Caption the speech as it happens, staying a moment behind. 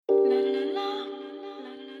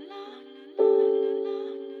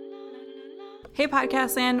Hey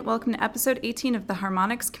Podcast Land, welcome to episode 18 of the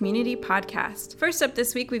Harmonix Community Podcast. First up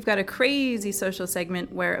this week, we've got a crazy social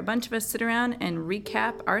segment where a bunch of us sit around and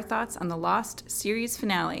recap our thoughts on the Lost series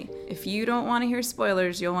finale. If you don't want to hear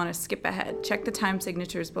spoilers, you'll want to skip ahead. Check the time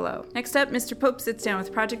signatures below. Next up, Mr. Pope sits down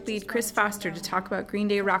with project lead Chris Foster to talk about Green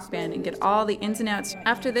Day Rock Band and get all the ins and outs.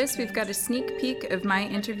 After this, we've got a sneak peek of my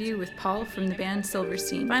interview with Paul from the band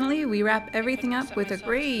Silverstein. Finally, we wrap everything up with a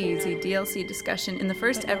crazy DLC discussion in the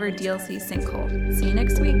first ever DLC sinkhole. See you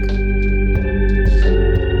next week.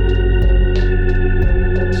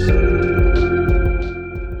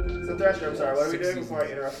 So Thrasher, I'm sorry, what are we doing before I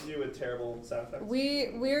interrupt you with terrible sound effects?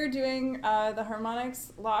 We're doing the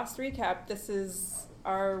Harmonix Lost recap. This is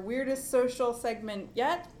our weirdest social segment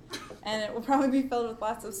yet, and it will probably be filled with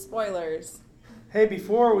lots of spoilers. Hey,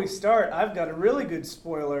 before we start, I've got a really good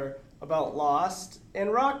spoiler about Lost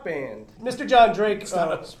and Rock Band. Mr. John Drake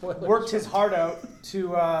worked his heart out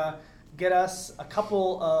to get us a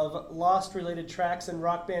couple of Lost-related tracks in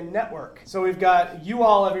Rock Band Network. So we've got You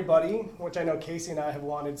All Everybody, which I know Casey and I have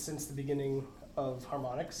wanted since the beginning of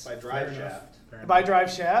Harmonix. By Drive Shaft. By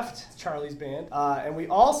Drive Shaft, Charlie's band. And we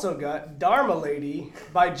also got Dharma Lady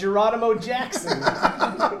by Geronimo Jackson.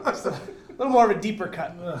 So, a little more of a deeper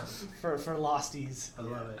cut for Losties. I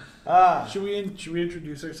love it. Should we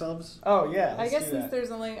introduce ourselves? Oh, yeah. I guess do since that.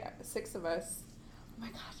 there's only 6 of us. Oh my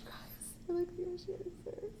gosh, you guys. I like the ocean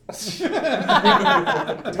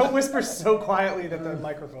Don't whisper so quietly that the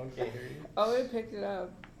microphone can't hear you. Oh, it picked it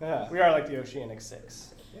up. Yeah, we are like the Oceanic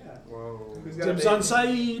Six. Yeah. Whoa. Dibs on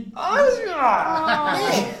Saeed.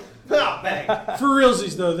 Oh. Bang. For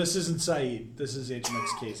realsies, though, this isn't Saeed. This is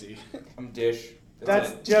HMX Casey. I'm Dish.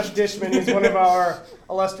 That's Jeff Dishman. He's one of our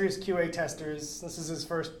illustrious QA testers. This is his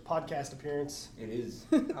first podcast appearance. It is.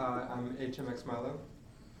 I'm HMX Milo.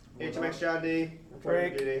 HMX John D.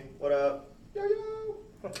 Drake. Reporter what up? Yo, yo.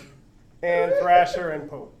 And Thrasher and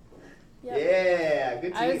Pope. Yep. Yeah,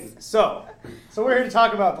 good team. So we're here to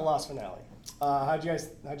talk about the Lost finale. How'd you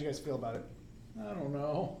guys feel about it? I don't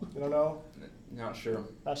know. You don't know? Not sure.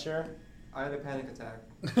 Not sure? I had a panic attack.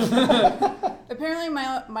 Apparently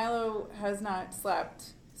Milo has not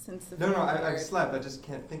slept since the No, finale I've aired. slept. I just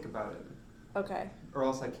can't think about it. Okay. Or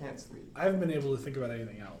else I can't sleep. I haven't been able to think about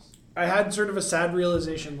anything else. I had sort of a sad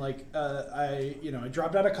realization, like I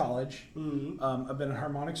dropped out of college. Mm-hmm. I've been at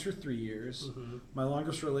Harmonix for 3 years. Mm-hmm. My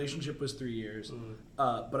longest relationship was 3 years. Mm-hmm.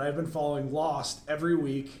 But I've been following Lost every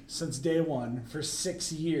week since day one for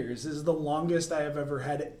 6 years. This is the longest I have ever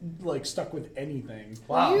had stuck with anything.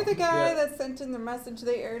 Wow. Were you the guy Yeah. that sent in the message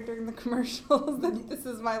they aired during the commercials that this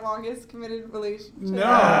is my longest committed relationship?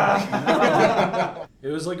 No. It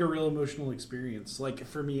was like a real emotional experience, like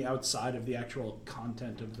for me outside of the actual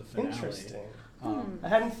content of the finale. Interesting. I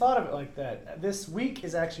hadn't thought of it like that. This week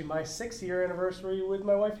is actually my 6-year anniversary with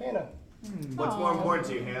my wife, Hannah. What's more important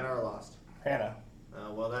to you, Hannah or Lost? Hannah.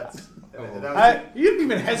 Well, that's... You didn't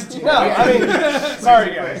even hesitate. No, I mean,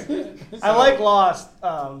 sorry guys. I like Lost.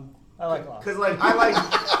 I like Lost. Because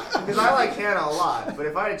I like Hannah a lot, but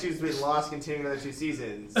if I had to choose between Lost continuing another 2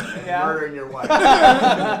 seasons and murdering your wife,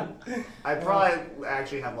 I'd probably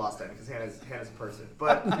actually have Lost then, because Hannah's a person.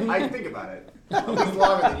 But I think about it. At least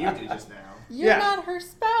longer than you did just now. You're not her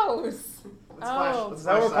spouse. Is that what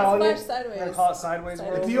we're calling it? Splash Sideways. We're gonna call it Sideways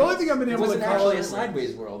World? The only thing I've been It able to wasn't call actually it a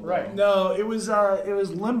sideways world. Right. No, it was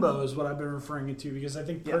limbo is what I've been referring it to, because I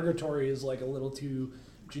think purgatory is like a little too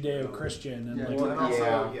Judeo-Christian and Yeah. like Well, and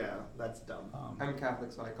also, that's dumb. I'm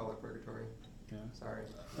Catholic, so I call it purgatory. Yeah. Sorry.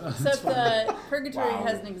 Except that purgatory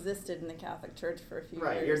hasn't existed in the Catholic Church for a few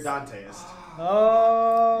Right, years. you're Danteist.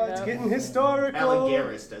 Oh, it's Yeah. getting historical.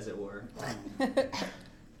 Allegarist, as it were.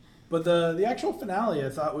 But the actual finale I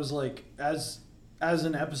thought was like as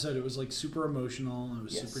an episode it was like super emotional, it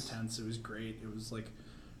was super tense, it was great. It was like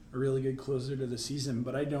a really good closer to the season,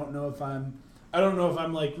 but I don't know if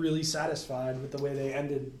I'm like really satisfied with the way they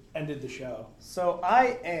ended the show. So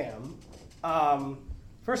I am.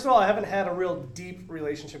 First of all, I haven't had a real deep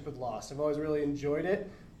relationship with Lost. I've always really enjoyed it,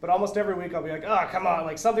 but almost every week I'll be like, oh, come on,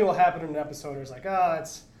 like something will happen in an episode, or it's like, oh,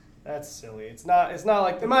 that's silly. It's not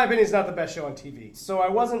like, in my opinion, it's not the best show on TV. So I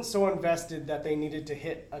wasn't so invested that they needed to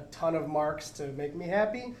hit a ton of marks to make me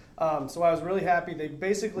happy. So I was really happy. They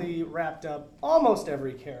basically wrapped up almost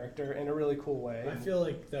every character in a really cool way. I feel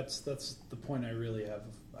like that's the point I really have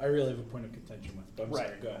a point of contention with. But I'm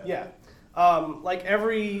sorry, go ahead. Yeah. Like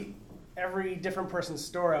every different person's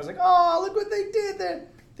story, I was like, oh, look what they did.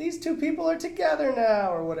 These two people are together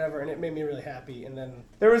now, or whatever, and it made me really happy. And then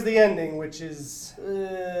there was the ending, which is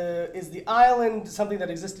the island something that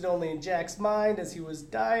existed only in Jack's mind as he was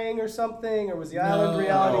dying or something, or was the island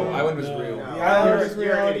reality? No, island was real. The island was You're an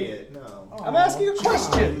reality. idiot. No. I'm asking a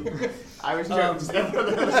question. I was joking. Just everyone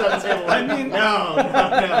on the other side of the table. I mean, no.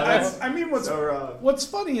 That's I mean, so wrong. what's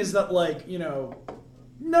funny is that, like, you know,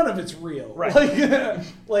 none of it's real. Right.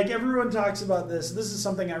 Like everyone talks about this. This is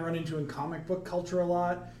something I run into in comic book culture a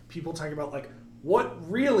lot. People talk about, like, what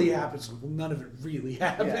really happens. Well, none of it really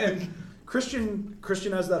happened. Yeah. Christian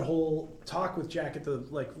has that whole talk with Jack at the,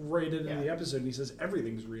 like, right in the episode, and he says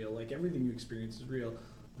everything's real. Like, everything you experience is real.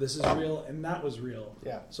 This is real, and that was real.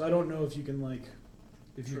 Yeah. So I don't know if you can, like,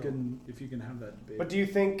 if you can have that debate. But do you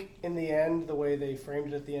think, in the end, the way they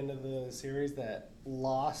framed it at the end of the series, that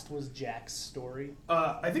Lost was Jack's story?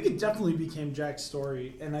 I think it definitely became Jack's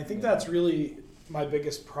story, and I think that's really my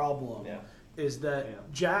biggest problem. Yeah. Is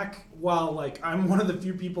that Jack, while, like, I'm one of the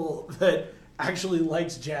few people that actually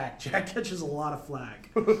likes Jack catches a lot of flack.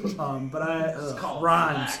 But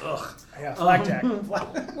rhymes. Ugh. Yeah, Flag Jack.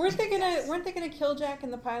 Weren't they gonna kill Jack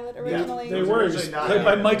in the pilot originally? They were originally not played by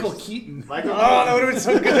happening. Michael Keaton. Michael Oh, that would have been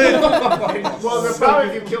so good. Well, the problem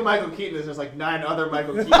if you kill Michael Keaton is there's like 9 other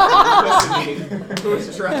Michael Keatons listening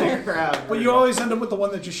who's trying to crowd. But you always end up with the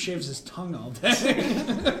one that just shaves his tongue all day.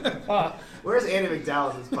 Where's Andy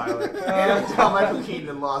McDowell in this pilot? Andy McDowell, Michael Keaton,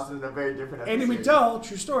 and Lost in a very different episode. Andy McDowell,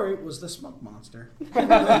 true story, was the smoke monster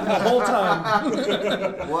the whole time.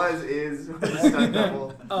 is stunt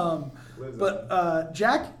double. But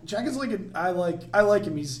Jack is like I like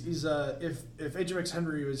him. He's if HMX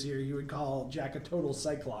Henry was here, he would call Jack a total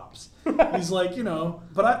cyclops. He's like, you know,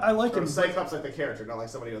 but I like him. Cyclops like the character, not like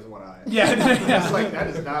somebody who has one eye. Yeah, It's like that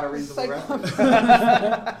is not a reasonable reference.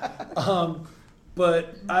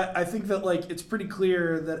 But I think that, like, it's pretty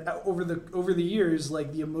clear that over the years,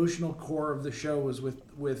 like, the emotional core of the show was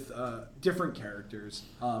with different characters,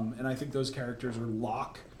 and I think those characters were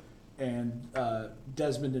Locke and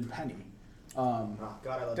Desmond and Penny. Oh,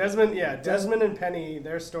 God, I love Desmond and Penny,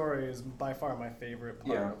 their story is by far my favorite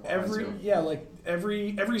part.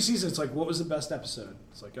 Every season, it's like, what was the best episode?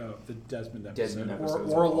 It's like, oh, the Desmond episode,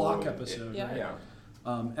 or a Locke episode. Yeah.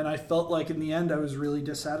 And I felt like in the end I was really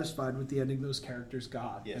dissatisfied with the ending those characters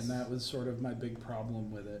got. Yes. And that was sort of my big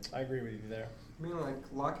problem with it. I agree with you there. I mean, like,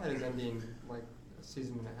 Locke had his ending, like, a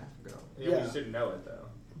season and a half ago. Yeah, we just didn't know it, though.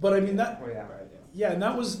 But I mean, that... Oh, yeah. Yeah, and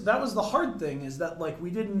that was the hard thing, is that, like,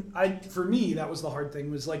 for me, that was the hard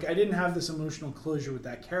thing, was, like, I didn't have this emotional closure with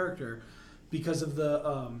that character because of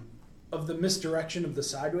the misdirection of the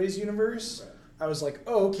Sideways universe. Right. I was like,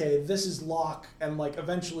 oh, okay, this is Locke, and, like,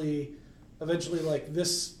 eventually, like,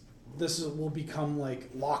 this will become, like,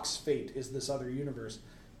 Locke's fate is this other universe.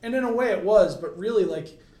 And in a way it was, but really,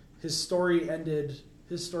 like, his story ended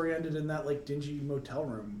in that, like, dingy motel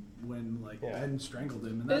room when, like, Ben strangled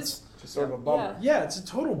him, and that's just sort of a bummer. Yeah, it's a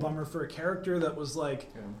total bummer for a character that was,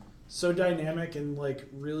 like, so dynamic and, like,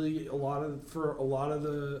 really for a lot of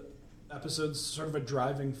the episodes sort of a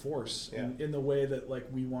driving force in the way that, like,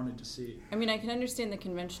 we wanted to see. I mean, I can understand the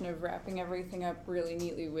convention of wrapping everything up really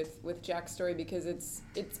neatly with Jack's story because it's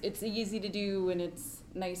easy to do and it's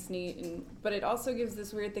nice, neat, but it also gives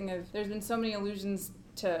this weird thing of there's been so many allusions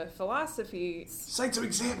to philosophy. Cite some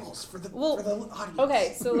examples for the audience.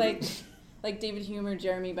 Okay, so like David Hume or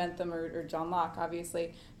Jeremy Bentham or John Locke,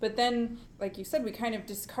 obviously. But then, like you said, we kind of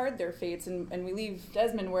discard their fates and we leave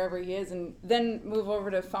Desmond wherever he is and then move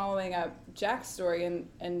over to following up Jack's story.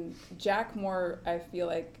 And Jack more, I feel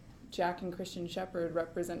like Jack and Christian Shepherd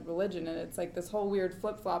represent religion. And it's like this whole weird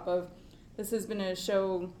flip-flop of this has been a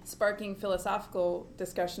show sparking philosophical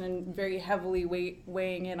discussion and very heavily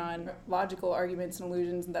weighing in on logical arguments and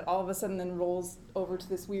illusions, and that all of a sudden then rolls over to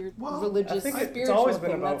this weird religious, I think spiritual it's always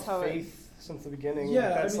thing. been about That's how faith since the beginning. Yeah,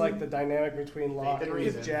 That's I mean, like the dynamic between Locke and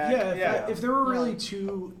reason. Jack. If there were really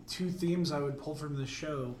two themes I would pull from this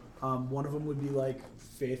show, one of them would be, like,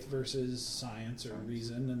 faith versus science or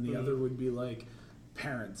reason, and the other would be, like,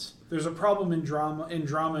 parents. There's a problem in drama in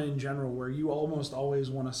general where you almost always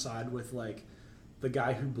want to side with, like, the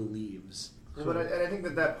guy who believes. Yeah, but I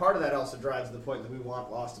think that part of that also drives the point that we want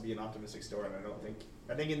Lost to be an optimistic story, and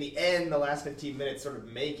I think in the end, the last 15 minutes sort of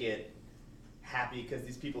make it happy because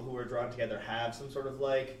these people who are drawn together have some sort of,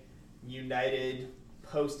 like, united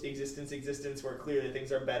post-existence where clearly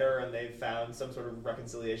things are better and they've found some sort of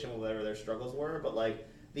reconciliation with whatever their struggles were, but, like,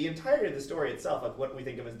 the entirety of the story itself, like, what we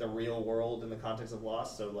think of as the real world in the context of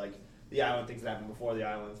Lost, so, like, the island, things that happened before the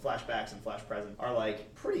island, flashbacks and flash present are,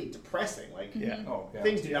 like, pretty depressing. Like,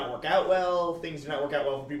 things do not work out well. Things do not work out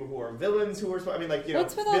well for people who are villains who are, I mean, like, you know,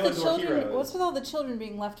 villains who are heroes. What's with all the children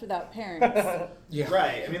being left without parents?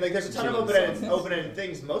 Right. I mean, like, there's a ton of open-ended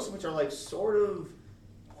things, most of which are, like, sort of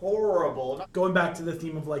horrible. Going back to the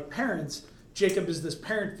theme of, like, parents, Jacob is this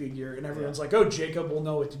parent figure, and everyone's like, oh, Jacob will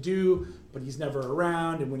know what to do. but he's never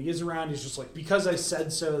around, and when he is around, he's just like, because I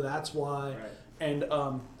said so, that's why. Right. And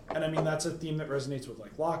I mean, that's a theme that resonates with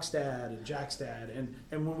like Locke's dad and Jack's dad.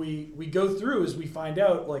 And when we go through, as we find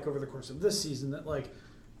out, like over the course of this season, that like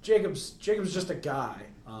Jacob's just a guy.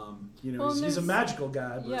 He's a magical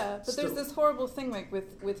guy. But but there's this horrible thing like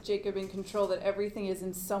with Jacob in control, that everything is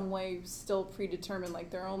in some way still predetermined. Like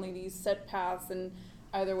there are only these set paths, and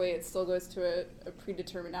either way it still goes to a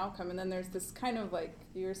predetermined outcome. And then there's this kind of, like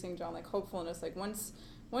you were saying, John, like hopefulness. Like once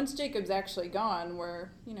Jacob's actually gone,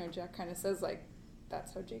 where Jack kind of says like,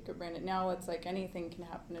 that's how Jacob ran it. Now it's like anything can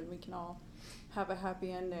happen and we can all have a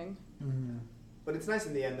happy ending. Mm-hmm. But it's nice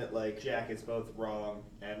in the end that like Jack is both wrong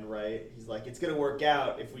and right. He's like, it's gonna work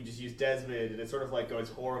out if we just use Desmond, and it sort of like goes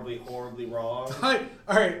horribly, horribly wrong. All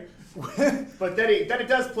right. But then it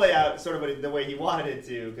does play out sort of the way he wanted it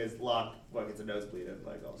to, because Locke gets a nosebleed and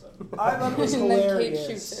like all of a sudden. I thought it was And then hilarious.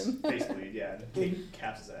 Kate shoots him. Face bleed, yeah. And Kate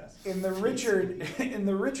caps his ass. In the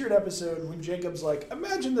Richard episode, when Jacob's like,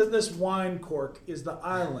 imagine that this wine cork is the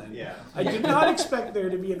island. Yeah. I did not expect there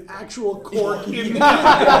to be an actual cork in the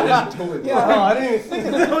island. Totally. I didn't even think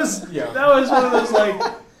of that. That was one of those like,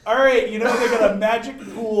 all right, they got a magic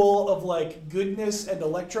pool of like goodness and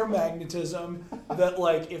electromagnetism that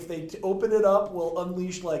like if they open it up will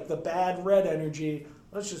unleash like the bad red energy.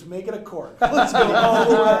 Let's just make it a cork. Let's go all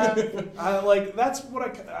the way. That's what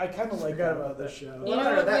I kind of like about this show. You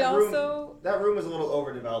know what, that room was a little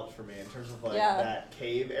overdeveloped for me in terms of like that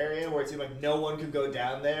cave area where it seemed like no one could go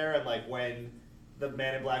down there, and like when the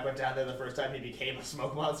Man in Black went down there the first time, he became a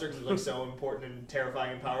smoke monster because it was like so important and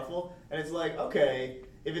terrifying and powerful. And it's like, okay,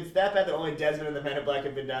 if it's that bad that only Desmond and the Man in Black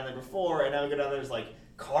have been down there before, and now we go down there, there's like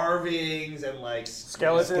carvings and like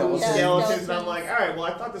skeletons. And I'm like, all right, well,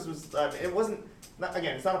 I thought this was it wasn't.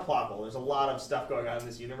 Again, it's not a plot hole. There's a lot of stuff going on in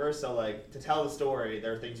this universe, so like to tell the story,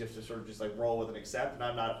 there are things you have to sort of just like roll with and accept. And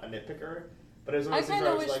I'm not a nitpicker, but it was. I kind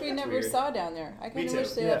of wish we never saw down there. I kind of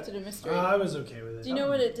wish they left it a mystery. I was okay with it. Do you know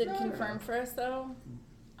what it did confirm for us though?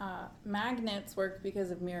 Magnets work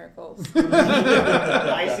because of miracles.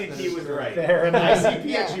 ICP was right.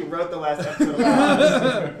 ICP actually wrote the last episode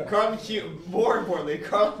of Carlton Hughes. More importantly,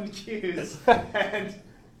 Carlton Hughes and.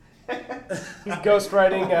 He's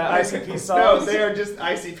ghostwriting ICP songs. No, they are just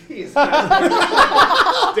ICPs.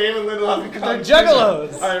 David Lindelof and They're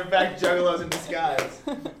juggalos. Are in fact juggalos in disguise.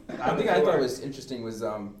 One thing I thought was interesting was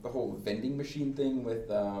the whole vending machine thing with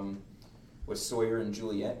Sawyer and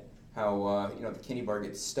Juliet. How the candy bar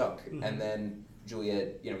gets stuck, and then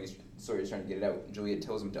Juliet, Sawyer's trying to get it out. And Juliet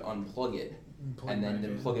tells him to unplug it, and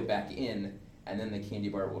then plug it back in. And then the candy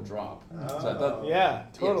bar will drop. So I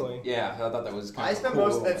thought, totally. Yeah, I thought that was kind of I spent cool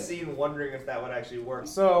most of that scene wondering if that would actually work.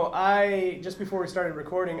 So just before we started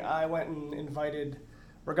recording, I went and invited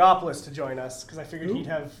Rogopoulos to join us because I figured he'd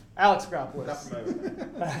have Alex Rogopoulos.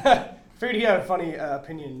 Figured he had funny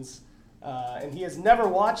opinions. And he has never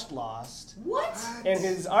watched Lost. What? And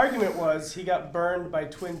his argument was he got burned by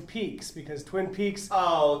Twin Peaks because Twin Peaks...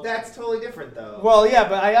 Oh, that's totally different, though. Well, yeah,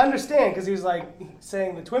 but I understand because he was like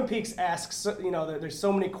saying the Twin Peaks asks, there's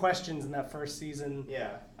so many questions in that first season.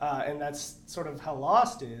 Yeah. And that's sort of how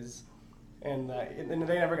Lost is. And they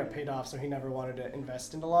never got paid off, so he never wanted to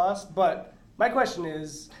invest into Lost. But my question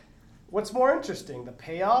is, what's more interesting, the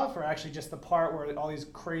payoff or actually just the part where all these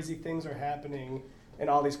crazy things are happening and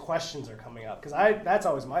all these questions are coming up? Because that's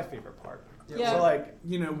always my favorite part. Yeah. So like,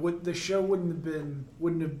 what the show wouldn't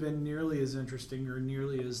have been nearly as interesting or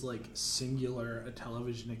nearly as like singular a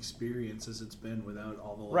television experience as it's been without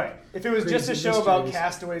all the right. If it was just a show about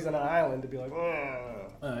castaways on an island, to be like,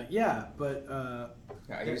 I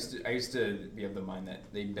used to be of the mind that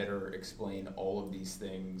they better explain all of these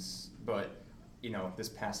things, but this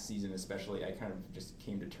past season especially, I kind of just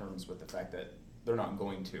came to terms with the fact that they're not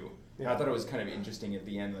going to. Yeah. I thought it was kind of interesting at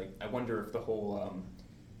the end. Like, I wonder if the whole,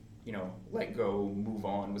 let go, move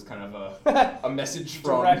on was kind of a message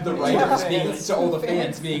from the writers being to all the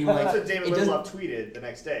fans being like. That's what David Lindelof tweeted the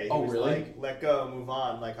next day. He was really? Like, let go, move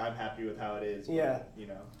on. Like, I'm happy with how it is. But,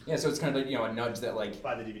 Yeah, so it's kind of like a nudge that like.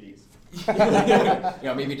 Buy the DVDs.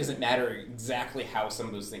 Maybe it doesn't matter exactly how some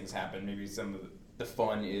of those things happen. Maybe some of the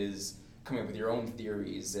fun is coming up with your own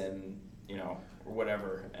theories and or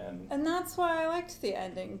whatever. And that's why I liked the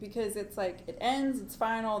ending, because it's like it ends, it's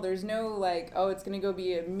final. There's no like, oh, it's gonna go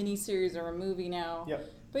be a mini series or a movie now.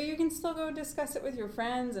 Yep. But you can still go discuss it with your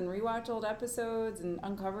friends and rewatch old episodes and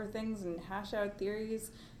uncover things and hash out theories.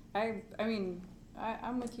 I'm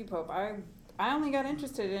with you, Pope. I only got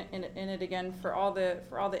interested in it again for all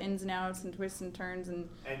the ins and outs and twists and turns and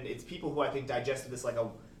it's people who I think digested this like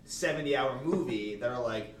 70-hour movie that are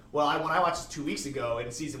like, well, when I watched this 2 weeks ago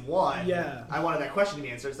in season 1, I wanted that question to be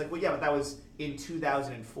answered. It's like, well, yeah, but that was in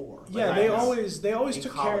 2004. Yeah, they always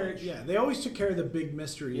took care. Yeah, they always took care of the big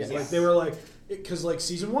mysteries. Yes. Like they were like, because like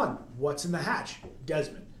season 1, what's in the hatch?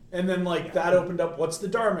 Desmond. And then like that opened up, what's the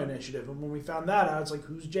Dharma Initiative? And when we found that out, it's like,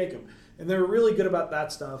 who's Jacob? And they were really good about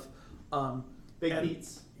that stuff. Big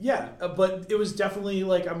beats. Yeah, but it was definitely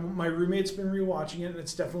like my roommate's been rewatching it, and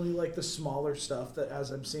it's definitely like the smaller stuff that as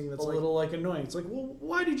I'm seeing that's a little like annoying. It's like, well,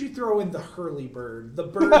 why did you throw in the Hurley bird, the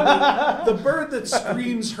bird, the bird that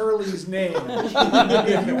screams Hurley's name?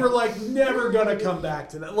 If you were like never gonna come back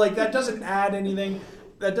to that, like that doesn't add anything.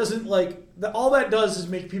 That doesn't like all that does is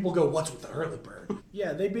make people go, "What's with the Hurley bird?"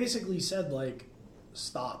 Yeah, they basically said like,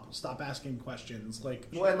 stop asking questions. Like,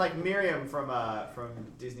 well, and like Miriam from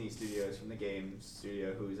Disney Studios, from the game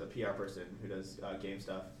studio, who's a PR person who does game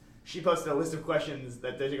stuff. She posted a list of questions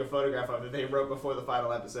that they took a photograph of that they wrote before the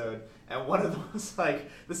final episode, and one of them was like,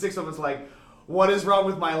 the sixth one was like, what is wrong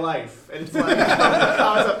with my life? And it's like, the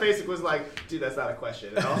comments on Facebook was like, dude, that's not a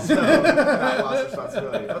question. And also, not Lost's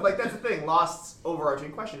responsibility. But like, that's the thing. Lost's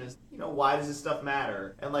overarching question is, why does this stuff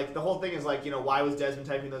matter? And like, the whole thing is like, why was Desmond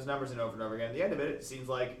typing those numbers in over and over again? At the end of it, it seems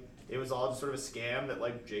like it was all just sort of a scam that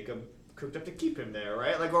like Jacob cooked up to keep him there,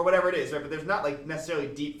 right? Like, or whatever it is, right? But there's not like necessarily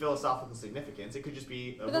deep philosophical significance. It could just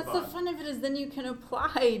be But that's the fun of it, is then you can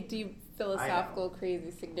apply deep philosophical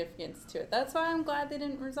crazy significance to it. That's why I'm glad they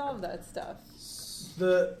didn't resolve that stuff.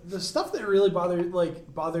 The stuff that really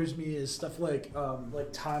bothers me is stuff like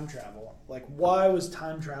time travel. Like, why was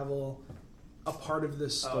time travel a part of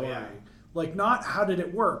this story? Oh, yeah. Like, not how did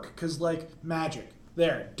it work? Because like magic.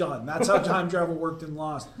 There, done. That's how time travel worked in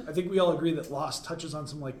Lost. I think we all agree that Lost touches on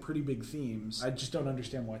some like pretty big themes. I just don't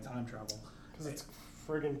understand why time travel. Because it's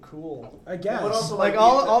friggin' cool. I guess. But also, like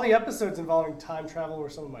all the episodes involving time travel were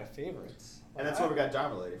some of my favorites. And that's where we got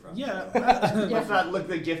Dharma Lady from. Yeah. Let's not look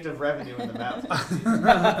the gift of revenue in the mouth.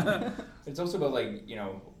 It's also about like,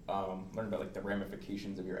 learn about like the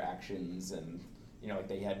ramifications of your actions, and like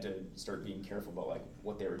they had to start being careful about like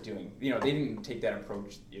what they were doing. They didn't take that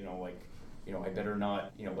approach, I better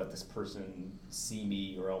not, let this person see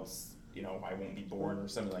me or else, I won't be born or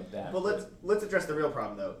something like that. Well, let's address the real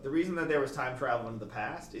problem, though. The reason that there was time travel into the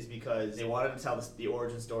past is because they wanted to tell the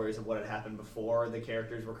origin stories of what had happened before the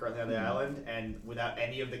characters were currently on the island, and without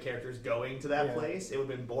any of the characters going to that place, it would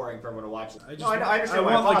have been boring for everyone to watch. I understand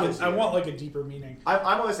why I want like a deeper meaning.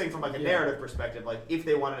 I'm only saying from like a narrative perspective, like if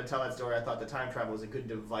they wanted to tell that story, I thought the time travel was a good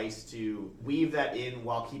device to weave that in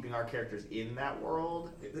while keeping our characters in that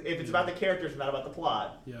world. If it's about the characters, not about the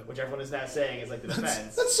plot, which everyone is now saying is like the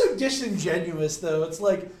defense. That's so disingenuous, though. It's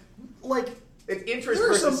like it's interest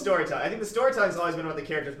versus storytelling. I think the storytelling has always been about the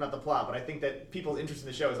characters, not the plot. But I think that people's interest in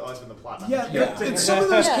the show has always been the plot. And some of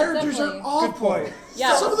those characters definitely. are awful. Good point.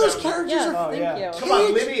 Yeah. Some of those characters are. Thank you. Come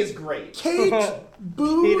on, Libby is great. Kate,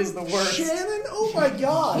 Boo, Kate is the worst. Shannon, oh my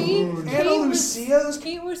god. Kate Lucia.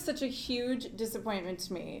 Kate was such a huge disappointment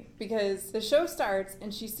to me because the show starts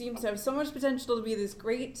and she seems to have so much potential to be this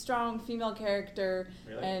great, strong female character,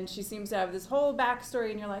 and she seems to have this whole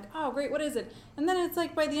backstory, and you're like, oh great, what is it? And then it's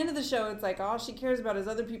like by the end of the show, it's like all she cares about is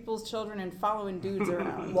other people's children and following dudes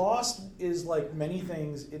around. Lost is like many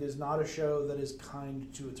things. It is not a show that is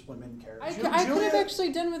kind to its women characters. I could have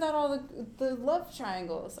actually done without all the love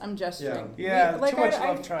triangles. I'm gesturing. Yeah, like, too much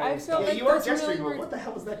love triangles. I felt like you are those gesturing. really What the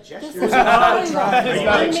hell was that gesture? This is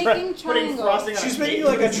I'm making Putting triangles. frosting on She's a making cake.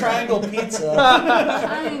 like a triangle pizza.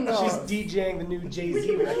 Triangles. She's DJing the new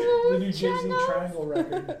Jay-Z record. The new Jay-Z triangle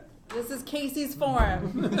record. This is Casey's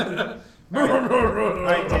forum. All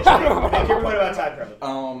right, Dick, make your point about time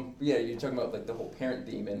travel. You're talking about like the whole parent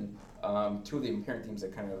theme, and two of the parent themes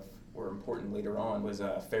that kind of were important later on was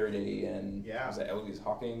Faraday and was that Eloise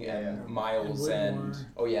Hawking and Miles and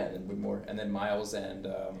Widmore, and then Miles and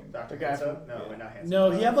Dr. Hanso? No, not Hanso.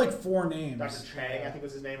 No, he had like 4 names. Dr. Chang, I think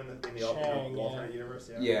was his name in the alternate universe.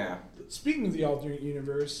 Yeah. Speaking of the alternate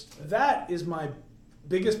universe, that is my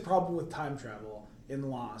biggest problem with time travel in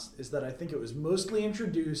Lost, is that I think it was mostly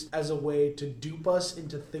introduced as a way to dupe us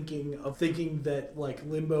into thinking that like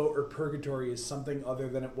limbo or purgatory is something other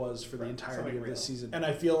than it was for the entirety of this season. And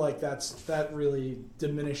I feel like that really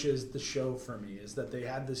diminishes the show for me, is that they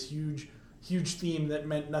had this huge theme that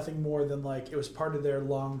meant nothing more than like it was part of their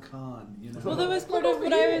long con, Well, that was part of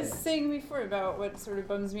what I was saying before about what sort of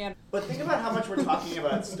bums me out. But think about how much we're talking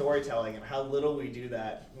about storytelling and how little we do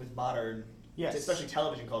that with modern, especially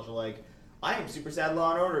television culture. Like, I am super sad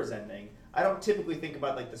Law & Order is ending. I don't typically think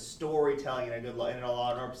about like the storytelling in a Law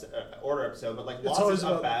 & Order episode, but like Lost is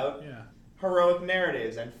about heroic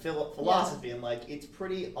narratives and philosophy, and like it's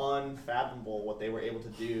pretty unfathomable what they were able to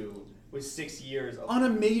do with 6 years of on a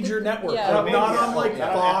major network, Yeah. not on like Not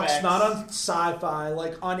on Fox, FX. not on Sci-Fi,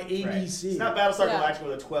 like on ABC. Right. It's not Battlestar Yeah. Galactica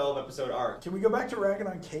with a 12-episode arc. Can we go back to ragging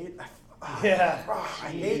on Kate? Yeah. I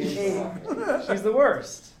hate Kate. She's the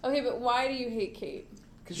worst. Okay, but why do you hate Kate?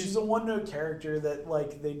 Because she's a one-note character that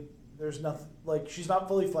like there's nothing like she's not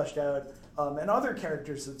fully fleshed out, and other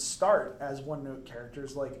characters that start as one-note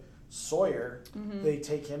characters like Sawyer, they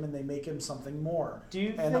take him and they make him something more. Do you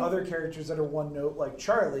and think- other characters that are one-note like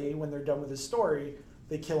Charlie, when they're done with his story,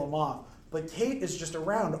 they kill him off. But Kate is just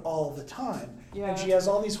around all the time, and she has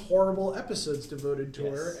all these horrible episodes devoted to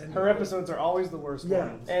her. And her episodes are always the worst Yeah.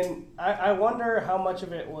 ones. And I wonder how much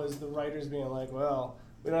of it was the writers being like, well,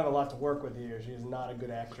 we don't have a lot to work with here. She's not a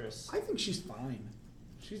good actress. I think she's fine.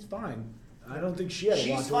 She's fine. I don't think she had a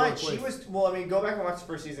lot She's to fine. work She with. was well. I mean, go back and watch the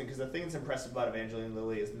first season because the thing that's impressive about Evangeline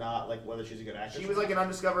Lilly is not like whether she's a good actress. She was like an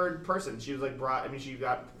undiscovered person. She was like brought. I mean,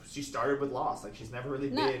 she started with Lost. Like she's never really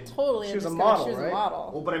Not been. totally. She was a undiscovered, model, She was right? a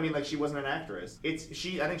model. Well, but I mean, like she wasn't an actress. I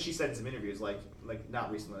think she said in some interviews, like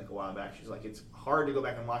not recently, like a while back. She's like, it's hard to go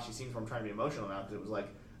back and watch these scenes where I'm trying to be emotional now because it was like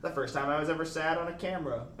the first time I was ever sad on a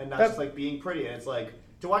camera and not just like being pretty. And it's like.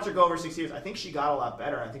 To watch her go over 6 years, I think she got a lot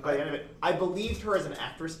better. I think by the end of it, I believed her as an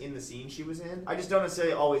actress in the scene she was in. I just don't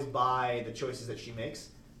necessarily always buy the choices that she makes.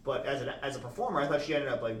 But as a performer, I thought she ended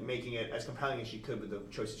up like making it as compelling as she could with the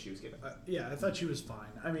choices she was given. Yeah, I thought she was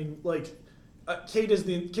fine. I mean, like, Kate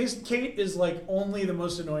is like only the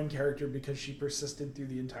most annoying character because she persisted through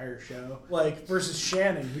the entire show. Like versus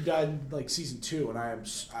Shannon, who died in like season 2, and I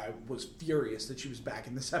was furious that she was back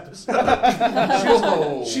in this episode.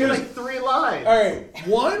 She had like 3 lines. All right,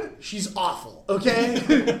 1, she's awful.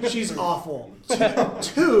 Okay, she's awful.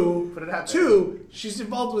 Two, Put it out there. two, she's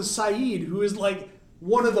involved with Saeed, who is like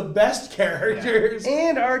one of the best characters.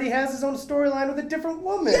 And already has his own storyline with a different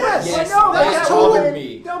woman. Yes, Yes, I know, that that's bothered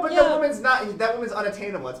totally. me. No, but Yeah. that woman's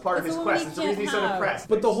unattainable. It's part of It's his a woman quest. he It's the reason he's so can't have. depressed.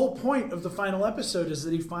 But the whole point of the final episode is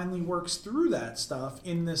that he finally works through that stuff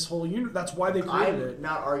in this whole universe. That's why they created I'm it.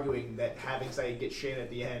 not arguing that having Saeed get Shannon at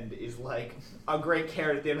the end is like a great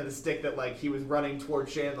carrot at the end of the stick that like he was running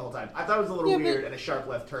towards Shannon the whole time. I thought it was a little Yeah, but- weird and a sharp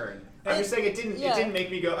left turn. I'm just saying it didn't make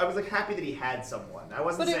me go. I was like happy that he had someone. I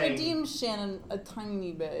wasn't But it saying. redeemed Shannon a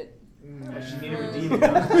tiny bit. She needed redeeming.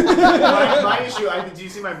 my issue. Do you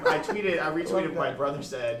see I retweeted what my brother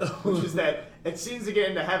said, which is that it seems to get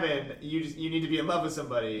into heaven, you need to be in love with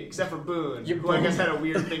somebody, except for Boone, who I guess had a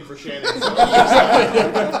weird thing for Shannon. So.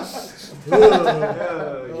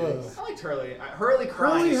 I liked Hurley. Hurley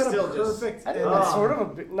crying Hurley is had still a just. perfect. I think that's sort of a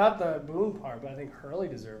bit, not the Boone part, but I think Hurley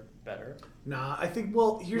deserved better. Nah, I think.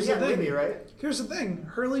 Well, here's Yeah, the thing. maybe, right? Here's the thing.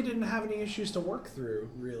 Hurley didn't have any issues to work through,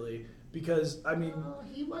 really, because I mean,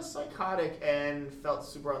 He was psychotic and felt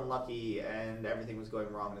super unlucky, and everything was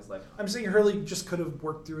going wrong in his life. I'm saying Hurley just could have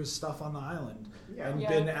worked through his stuff on the island and Yeah.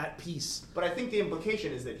 been at peace. But I think the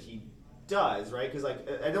implication is that he does, right? Because like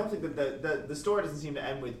I don't think that the story doesn't seem to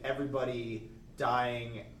end with everybody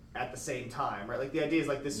dying at the same time, right? Like the idea is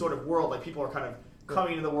like this sort of world, like people are kind of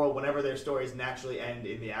coming into the world whenever their stories naturally end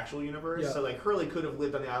in the actual universe. Yeah. So like Hurley could have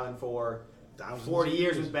lived on the island for 40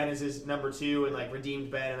 years with Ben as his number 2 and like redeemed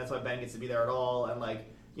Ben, and that's why Ben gets to be there at all. And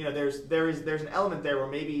like there's an element there where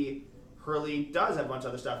maybe Hurley does have a bunch of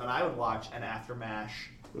other stuff, and I would watch an after MASH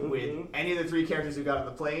with any of the 3 characters who got on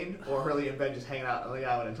the plane, or Hurley and Ben just hanging out on the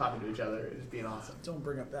island and talking to each other and just being awesome. Don't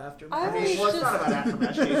bring up after. I I mean, was well, it's not about after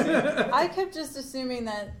MASH, Casey. I kept just assuming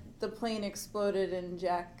that the plane exploded and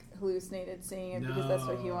Jack hallucinated seeing it because that's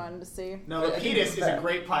what he No. wanted to see. No, Lapidus is a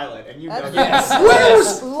great pilot, and you know That's- that.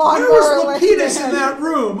 Where's Lawnmower Lapidus like in that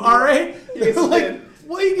room? All right, Yes, he like did.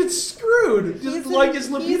 well, he gets screwed. He's Just in- like is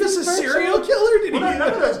he's Lapidus in a serial virtual- killer? Did he? Well,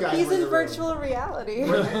 none of those guys He's were in the room. virtual reality.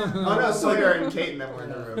 Oh no, Sawyer and Kate and them were in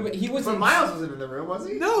the room. No, but he But wasn't. Miles wasn't in the room, was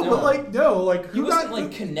he? No, No. but like He who wasn't got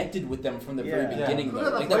like connected with them from the very Yeah. beginning. Who Though.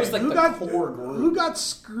 got the Like that was plane? like who the got core group. who got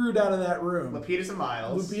screwed out of that room? Lapidus and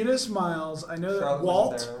Miles. Lapidus, Miles. I know that Charlotte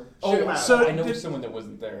Walt. wasn't there. Shoot him Oh, out. So I know did- someone that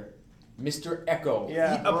wasn't there. Mr. Echo. He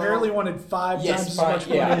Yeah. apparently wanted 5 Yes, times as fine, much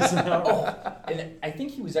money yeah. as now. Oh, and I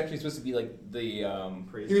think he was actually supposed to be like the.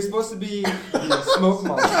 He was supposed to be the smoke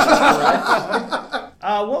monster, correct?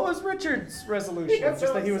 What was Richard's resolution? Yeah,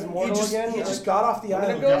 Just that he was mortal again? He just got off the I'm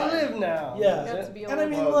island. gonna go died. live now. Yeah. Got to be And I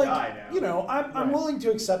mean, Well, like, die now. you know, I'm Right. willing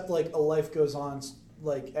to accept like a life goes on,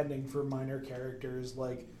 like ending for minor characters.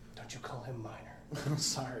 Like, Don't you call him minor? I'm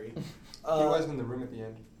sorry. He was in the room at the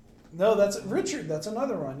end. No, that's Richard. That's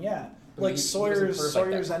another one. Yeah, But like he wasn't Sawyer's part of, like,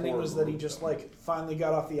 Sawyer's that ending core was that he group, just though. like finally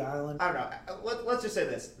got off the island. I don't know. Let's just say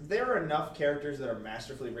this: there are enough characters that are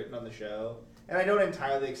masterfully written on the show, and I don't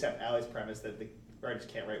entirely accept Allie's premise that writers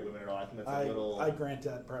can't write women at all. I think that's a little. I grant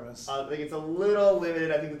that premise. I think it's a little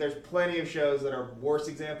limited. I think that there's plenty of shows that are worse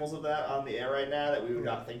examples of that on the air right now that we would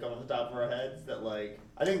not think of off the top of our heads. That like,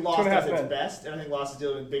 I think Lost does its best, and I think Lost is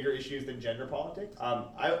dealing with bigger issues than gender politics.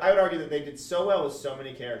 I would argue that they did so well with so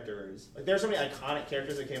many characters. Like, there's so many iconic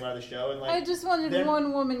characters that came out of the show, and like, I just wanted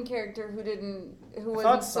one woman character who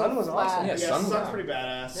wasn't so Sun was flat. awesome. Yeah, Sun's pretty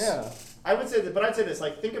badass. Yeah. I would say that, but I'd say this,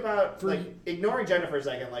 like, think about, like, ignoring gender for a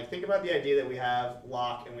second, like, think about the idea that we have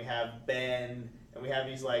Locke, and we have Ben, and we have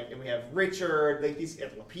these, like, and we have Richard, like, these,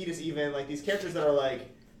 Lapidus even, like, these characters that are,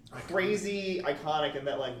 like, crazy iconic and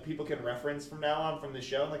that, like, people can reference from now on from the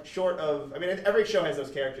show, like, short of, I mean, every show has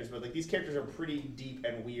those characters, but, like, these characters are pretty deep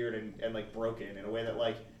and weird and like, broken in a way that,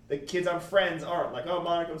 like, the kids on Friends aren't. Like, oh,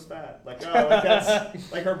 Monica's fat. Like, oh, like,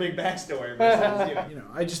 that's, like, her big backstory. Versus, you know,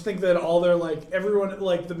 I just think that all their, like, everyone,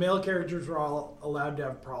 like, the male characters were all allowed to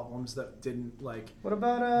have problems that didn't, like... What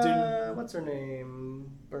about, what's her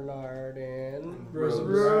name? Bernard and...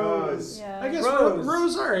 Rose. Yeah. I guess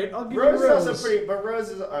Rose, all right. I'll give Rose you is Rose. also pretty, but Rose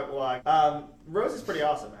is, Rose is pretty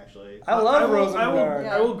awesome, actually. I love Rose and Bernard.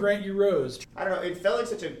 I will grant you Rose. I don't know. It felt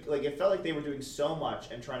like it felt like they were doing so much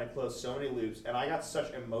and trying to close so many loops, and I got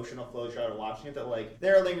such emotional closure out of watching it that like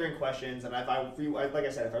there are lingering questions, and like I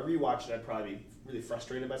said, if I rewatched it, I'd probably be really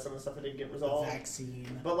frustrated by some of the stuff that didn't get resolved. The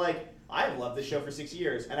vaccine. But like I've loved this show for 6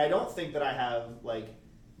 years, and I don't think that I have like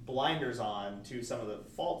blinders on to some of the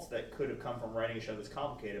faults that could have come from writing a show this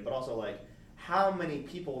complicated, but also like. How many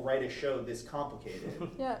people write a show this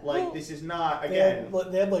complicated? Yeah. Like, well, this is not, again...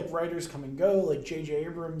 They had, like, writers come and go. Like, J.J.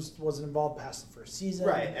 Abrams wasn't involved past the first season.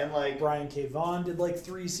 Right, and, like... Brian K. Vaughan did, like,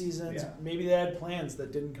 3 seasons. Yeah. Maybe they had plans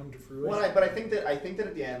that didn't come to fruition. Well, but I think that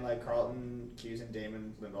at the end, like, Carlton Cuse and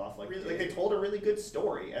Damon Lindelof, like, really, like, they told a really good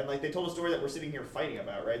story. And, like, they told a story that we're sitting here fighting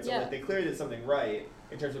about, right? So, Yeah. like, they clearly did something right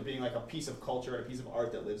in terms of being, like, a piece of culture and a piece of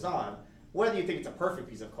art that lives on. Whether you think it's a perfect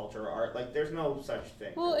piece of culture or art, like, there's no such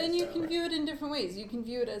thing. Well, really, and you so, can view it in different ways. You can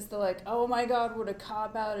view it as the like, oh my god, what a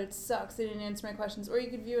cop-out, it sucks, they didn't answer my questions. Or you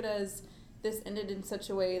could view it as, this ended in such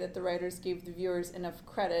a way that the writers gave the viewers enough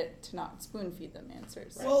credit to not spoon-feed them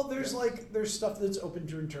answers. Right. Well, there's stuff that's open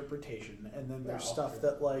to interpretation, and then there's stuff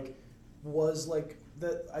that, like, was, like,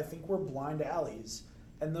 that I think were blind alleys.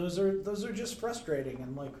 And those are just frustrating,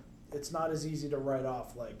 and, like, it's not as easy to write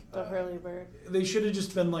off, like... The Hurley Bird. They should have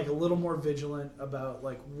just been, like, a little more vigilant about,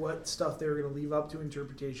 like, what stuff they were going to leave up to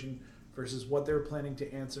interpretation versus what they were planning to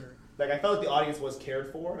answer. Like, I felt like the audience was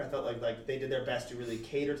cared for, and I felt like they did their best to really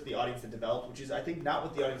cater to the audience that developed, which is, I think, not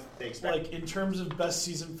what the audience they expect. Like, in terms of best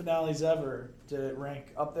season finales ever, did it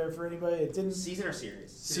rank up there for anybody? It didn't... Season or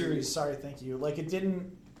series? Series, sorry, thank you. Like, it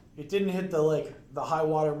didn't hit the, like, the high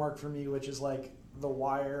water mark for me, which is, like... The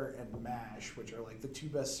Wire and MASH, which are like the 2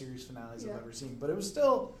 best series finales I've ever seen, but it was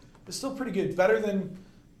still pretty good. Better than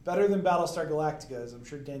Battlestar Galactica, as I'm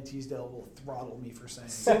sure Dan Teasdale will throttle me for saying.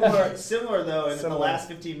 Similar though, and in the last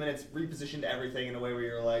 15 minutes repositioned everything in a way where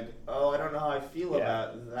you're like, oh, I don't know how I feel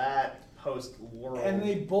about that post-world. And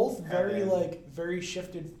they both very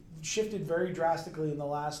shifted very drastically in the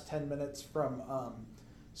last 10 minutes from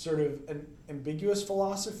sort of an ambiguous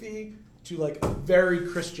philosophy to like a very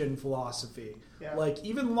Christian philosophy. Yeah. Like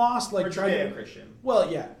even Lost, like tried to Christian.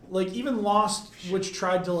 Well, yeah, like even Lost, which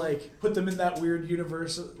tried to like put them in that weird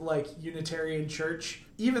universe, like Unitarian church.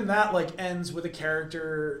 Even that like ends with a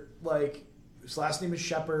character like whose last name is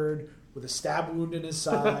Shepherd with a stab wound in his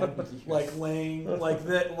side, like laying like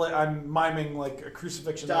that. Like I'm miming like a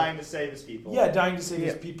crucifixion, dying to save his people. Yeah, dying to save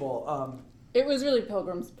his people. It was really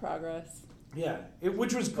Pilgrim's Progress. Yeah,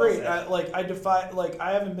 which was great. I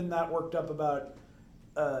haven't been that worked up about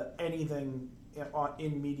anything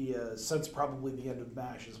in media since probably the end of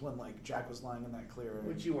MASH, is when like Jack was lying in that clearing,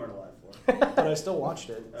 which you weren't alive for, but I still watched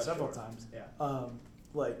it several times. Yeah,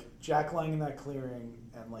 like Jack lying in that clearing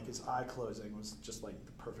and like his eye closing was just like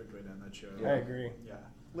the perfect way to end that show. I agree. Yeah.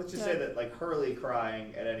 Let's just say that like Hurley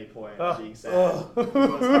crying at any point being sad is the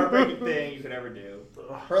most heartbreaking thing you could ever do.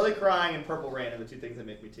 Hurley crying and Purple Rain are the 2 things that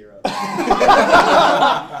make me tear up.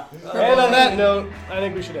 And on that note, I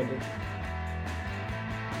think we should end it.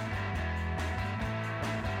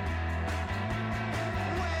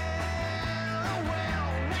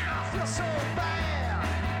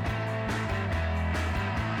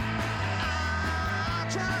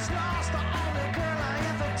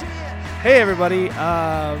 Hey everybody,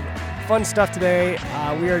 fun stuff today.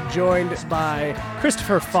 We are joined by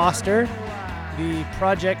Christopher Foster, the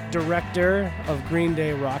project director of Green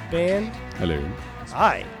Day Rock Band. Hello.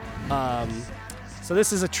 Hi. So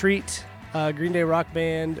this is a treat. Green Day Rock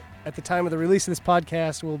Band, at the time of the release of this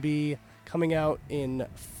podcast, will be coming out in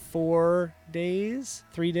 3 days.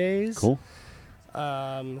 Cool.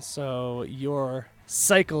 So your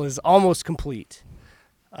cycle is almost complete.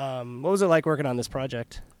 What was it like working on this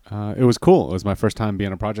project? It was cool. It was my first time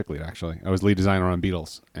being a project lead, actually. I was lead designer on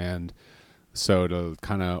Beatles, and so to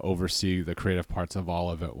kind of oversee the creative parts of all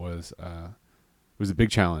of it was a big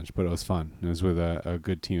challenge, but it was fun. It was with a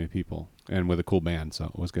good team of people and with a cool band, so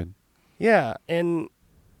it was good. Yeah, and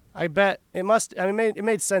I bet it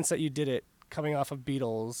made sense that you did it coming off of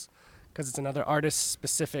Beatles because it's another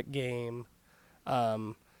artist-specific game.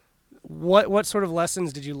 What sort of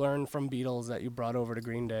lessons did you learn from Beatles that you brought over to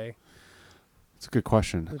Green Day? It's a good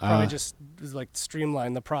question. It probably just like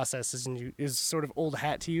streamline the process is sort of old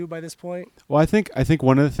hat to you by this point. Well, I think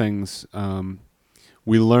one of the things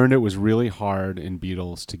we learned, it was really hard in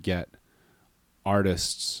Beatles to get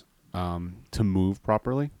artists to move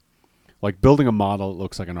properly. Like building a model that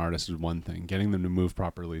looks like an artist is one thing. Getting them to move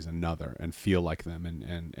properly is another and feel like them.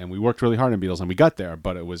 And we worked really hard in Beatles and we got there,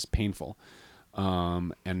 but it was painful.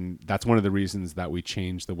 And that's one of the reasons that we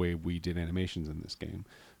changed the way we did animations in this game.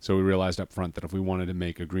 So we realized up front that if we wanted to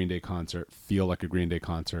make a Green Day concert feel like a Green Day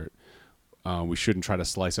concert, we shouldn't try to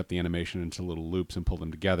slice up the animation into little loops and pull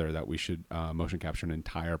them together, that we should motion capture an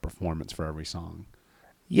entire performance for every song.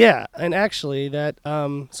 Yeah, and actually that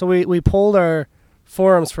so we polled our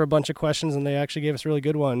forums for a bunch of questions and they actually gave us really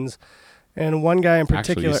good ones. And one guy in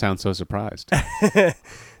particular... Actually, you sound so surprised.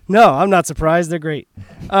 No, I'm not surprised. They're great.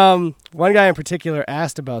 One guy in particular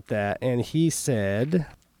asked about that, and he said,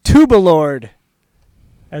 Tuba Lord,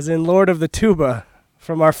 as in Lord of the Tuba,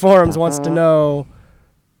 from our forums, wants to know,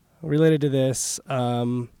 related to this,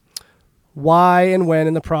 why and when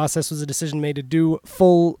in the process was the decision made to do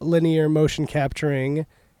full linear motion capturing,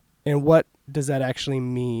 and what does that actually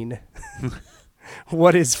mean?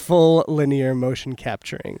 What is full linear motion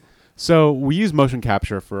capturing? So we use motion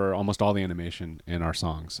capture for almost all the animation in our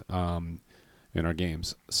songs, in our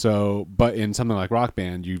games. So, but in something like Rock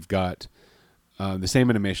Band, you've got the same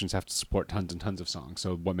animations have to support tons and tons of songs.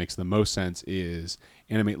 So what makes the most sense is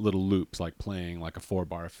animate little loops, like playing like a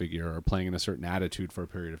 4-bar figure or playing in a certain attitude for a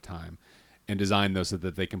period of time, and design those so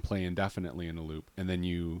that they can play indefinitely in a loop, and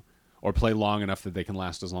then or play long enough that they can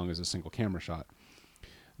last as long as a single camera shot.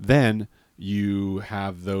 Then you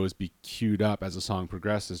have those be queued up as a song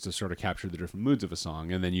progresses to sort of capture the different moods of a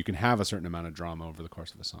song, and then you can have a certain amount of drama over the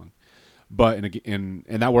course of a song. But and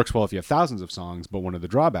that works well if you have thousands of songs, but one of the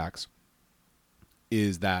drawbacks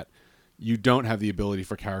is that you don't have the ability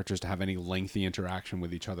for characters to have any lengthy interaction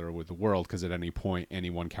with each other or with the world, because at any point any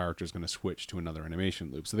one character is going to switch to another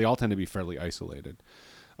animation loop. So they all tend to be fairly isolated.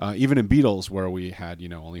 Even in Beatles, where we had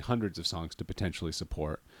only hundreds of songs to potentially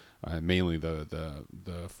support, mainly the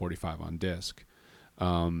 45 on disc,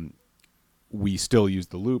 we still use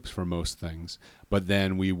the loops for most things. But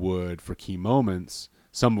then we would, for key moments,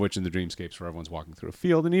 some of which in the dreamscapes where everyone's walking through a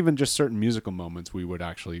field, and even just certain musical moments, we would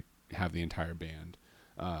actually have the entire band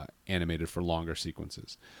animated for longer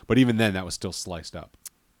sequences. But even then, that was still sliced up.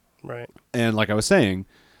 Right. And like I was saying,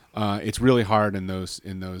 it's really hard in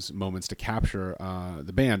those moments to capture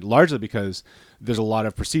the band, largely because there's a lot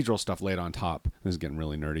of procedural stuff laid on top. This is getting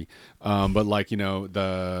really nerdy, but like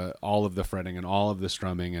all of the fretting and all of the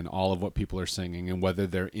strumming and all of what people are singing, and whether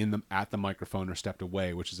they're at the microphone or stepped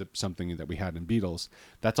away, which is something that we had in Beatles.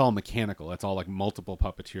 That's all mechanical. That's all like multiple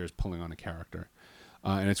puppeteers pulling on a character.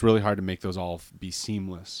 And it's really hard to make those all be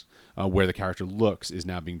seamless, where the character looks is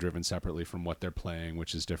now being driven separately from what they're playing,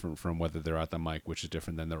 which is different from whether they're at the mic, which is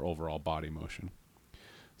different than their overall body motion.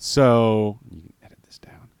 So you can edit this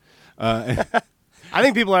down. I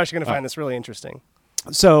think people are actually going to find this really interesting.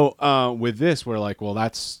 So with this, we're like, well,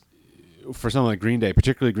 that's for something like Green Day,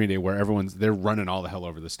 particularly Green Day, where they're running all the hell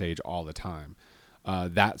over the stage all the time.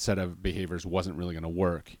 That set of behaviors wasn't really going to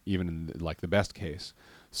work, even in like the best case.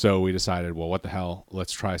 So we decided, well, what the hell?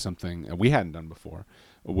 Let's try something we hadn't done before,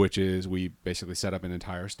 which is we basically set up an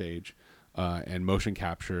entire stage and motion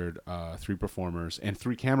captured 3 performers and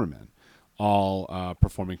 3 cameramen, all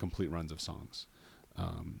performing complete runs of songs.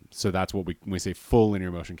 So that's what when we say full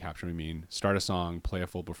linear motion capture, we mean start a song, play a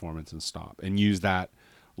full performance, and stop, and use that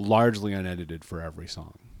largely unedited for every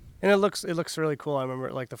song. And it looks really cool. I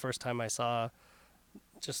remember like the first time I saw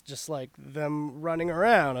just like them running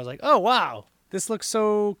around, I was like, oh wow. This looks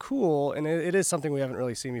so cool, and it is something we haven't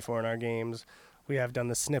really seen before in our games. We have done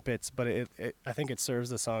the snippets, but I think it serves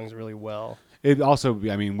the songs really well. It also,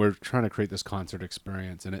 we're trying to create this concert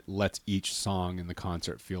experience, and it lets each song in the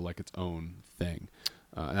concert feel like its own thing.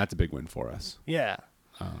 And that's a big win for us. Yeah.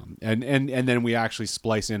 And then we actually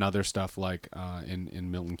splice in other stuff like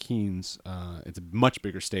in Milton Keynes. It's a much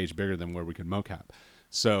bigger stage, bigger than where we could mocap.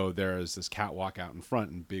 So there's this catwalk out in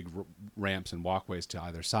front and big ramps and walkways to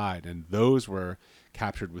either side, and those were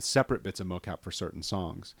captured with separate bits of mocap for certain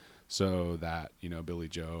songs, so that Billy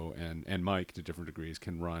Joe and Mike to different degrees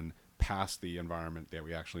can run past the environment that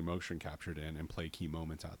we actually motion captured in and play key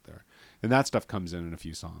moments out there. And that stuff comes in a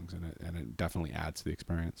few songs, and it definitely adds to the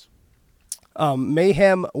experience.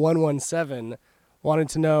 Mayhem 117 wanted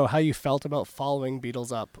to know how you felt about following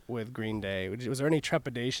Beatles up with Green Day. Was there any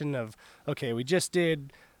trepidation of, okay, we just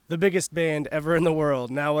did the biggest band ever in the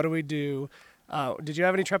world, now what do we do? Did you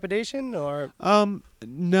have any trepidation, or?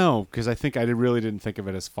 No, because I think I really didn't think of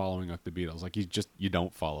it as following up the Beatles. Like you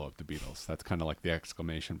don't follow up the Beatles. That's kind of like the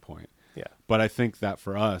exclamation point. Yeah. But I think that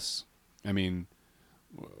for us,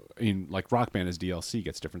 like Rock Band as DLC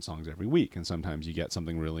gets different songs every week, and sometimes you get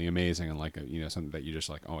something really amazing and like something that you're just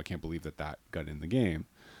like, oh, I can't believe that got in the game.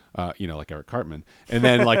 Like Eric Cartman. And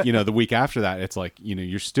then like, the week after that, it's like,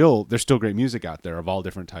 there's still great music out there of all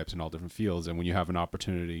different types and all different fields. And when you have an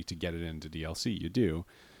opportunity to get it into DLC, you do.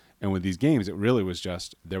 And with these games, it really was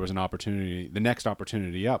just, there was an opportunity. The next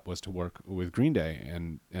opportunity up was to work with Green Day.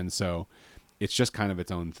 And so it's just kind of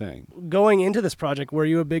its own thing. Going into this project, were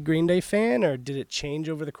you a big Green Day fan, or did it change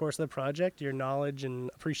over the course of the project, your knowledge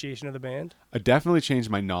and appreciation of the band? It definitely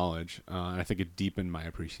changed my knowledge, and I think it deepened my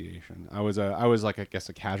appreciation. I was like, I guess,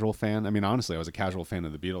 a casual fan. honestly, I was a casual fan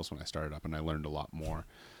of the Beatles when I started up, and I learned a lot more.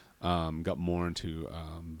 Got more into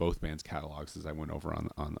both bands' catalogs as I went over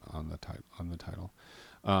on the title.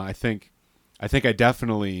 I think I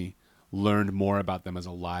definitely learned more about them as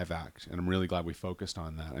a live act, and I'm really glad we focused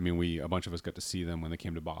on that. A bunch of us got to see them when they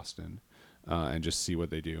came to Boston, and just see what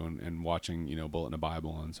they do, and watching Bullet in a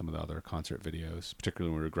Bible and some of the other concert videos,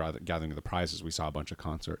 particularly when we were gathering the prizes. We saw a bunch of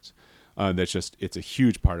concerts. It's a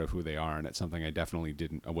huge part of who they are, and it's something I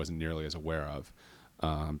wasn't nearly as aware of.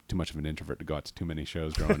 Too much of an introvert to go out to too many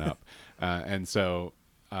shows growing up, and so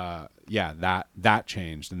that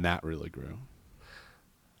changed, and that really grew.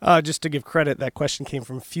 Just to give credit, that question came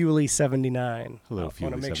from Fuely79. Hello, Fuely79. I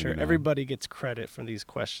want to make sure 79. everybody gets credit for these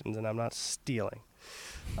questions, and I'm not stealing.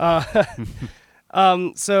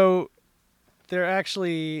 So there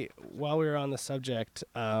actually, while we were on the subject,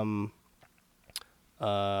 a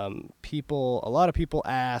lot of people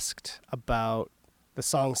asked about the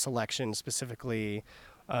song selection, specifically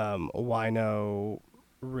why none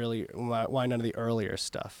of the earlier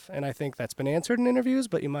stuff. And I think that's been answered in interviews,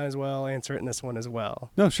 but you might as well answer it in this one as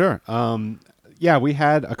well. No, sure. We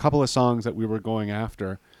had a couple of songs that we were going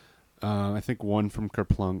after. I think one from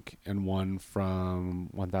Kerplunk and one from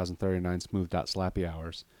 1039 Smooth.Slappy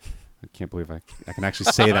Hours. I can't believe I can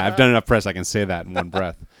actually say that. I've done enough press, I can say that in one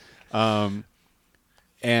breath.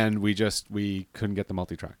 And we couldn't get the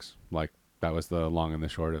multi-tracks. Like, that was the long and the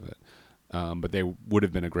short of it. But they would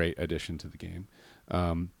have been a great addition to the game.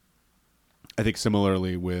 I think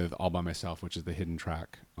similarly with All By Myself, which is the hidden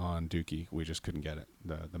track on Dookie, we just couldn't get it,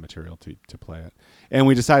 the material to play it. And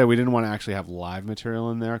we decided we didn't want to actually have live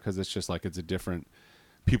material in there, because it's just like, it's a different,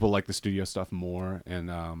 people like the studio stuff more.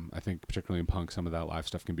 And I think particularly in punk, some of that live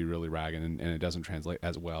stuff can be really ragged, and it doesn't translate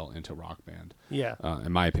as well into Rock Band,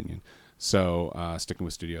 in my opinion. So sticking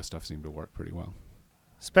with studio stuff seemed to work pretty well.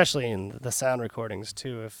 Especially in the sound recordings,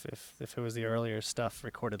 too. If it was the earlier stuff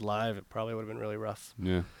recorded live, it probably would have been really rough.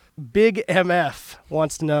 Yeah. Big MF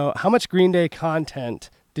wants to know, how much Green Day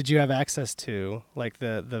content did you have access to, like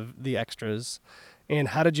the extras, and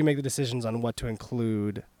how did you make the decisions on what to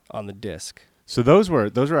include on the disc? So those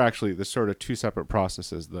were actually the sort of two separate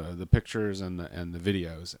processes, the pictures and the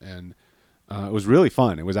videos, and it was really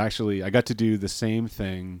fun. It was actually, I got to do the same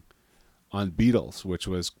thing on Beatles, which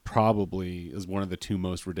was probably one of the two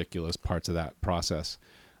most ridiculous parts of that process.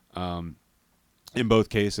 In both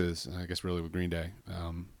cases, I guess really with Green Day,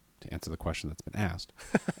 to answer the question that's been asked.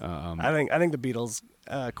 I think the Beatles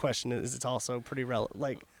question it's also pretty relevant.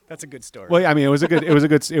 Like, that's a good story. Well, it was a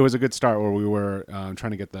good start where we were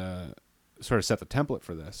trying to get set the template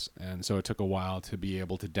for this, and so it took a while to be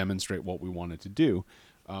able to demonstrate what we wanted to do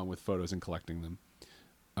with photos and collecting them.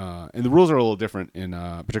 And the rules are a little different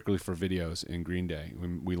particularly for videos in Green Day.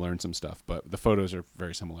 We learned some stuff, but the photos are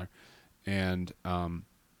very similar. And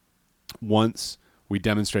once we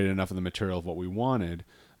demonstrated enough of the material of what we wanted,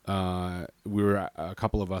 a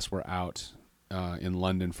couple of us were out in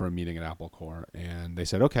London for a meeting at Apple Corps, and they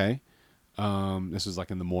said, okay, this was like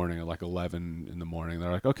in the morning, at like 11 in the morning.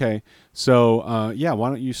 They're like, okay, so why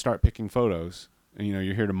don't you start picking photos? And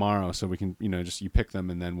you're here tomorrow, so we can you pick them,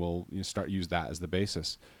 and then we'll use that as the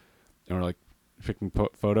basis. And we're like picking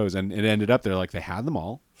photos, and it ended up they had them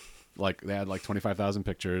all, like they had like 25,000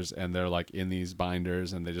 pictures, and they're like in these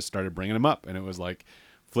binders, and they just started bringing them up, and it was like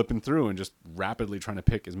flipping through and just rapidly trying to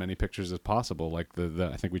pick as many pictures as possible. Like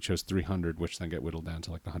I think we chose 300, which then get whittled down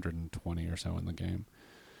to like the 120 or so in the game.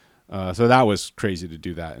 So that was crazy to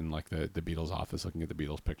do that in like the Beatles office, looking at the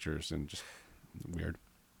Beatles pictures, and just weird.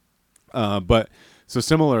 But so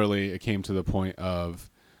similarly, it came to the point of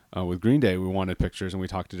with Green Day, we wanted pictures, and we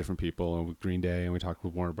talked to different people, and with Green Day, and we talked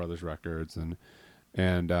with Warner Brothers Records, and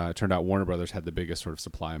it turned out Warner Brothers had the biggest sort of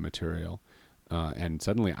supply of material. And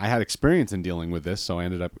suddenly I had experience in dealing with this, so I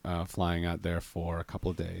ended up flying out there for a couple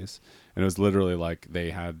of days. And it was literally like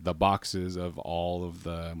they had the boxes of all of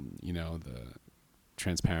the, the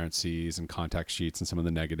transparencies and contact sheets and some of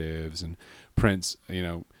the negatives and prints,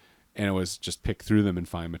 and it was just pick through them and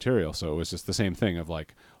find material. So it was just the same thing of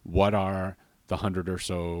like, what are the 100 or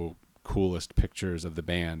so coolest pictures of the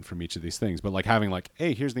band from each of these things? But like having like,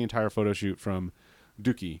 hey, here's the entire photo shoot from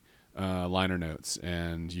Dookie. Liner notes,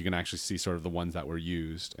 and you can actually see sort of the ones that were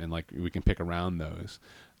used, and like we can pick around those,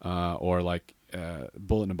 or like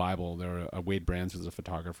Bullet in the Bible. There were Wade Brands was a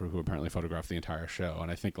photographer who apparently photographed the entire show, and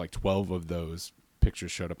I think like 12 of those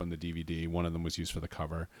pictures showed up on the DVD. One of them was used for the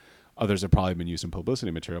cover. Others have probably been used in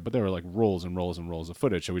publicity material, but there were like rolls and rolls and rolls of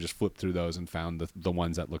footage. So we just flipped through those and found the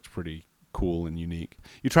ones that looked pretty cool and unique.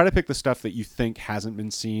 You try to pick the stuff that you think hasn't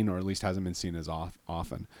been seen, or at least hasn't been seen as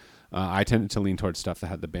often. I tended to lean towards stuff that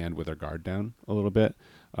had the band with their guard down a little bit,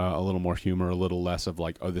 a little more humor, a little less of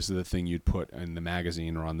like, oh, this is the thing you'd put in the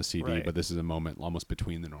magazine or on the CD, right. But this is a moment almost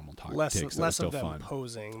between the normal takes. Less still of them fun.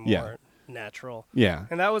 posing, more Yeah. natural. Yeah.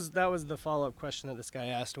 And that was the follow-up question that this guy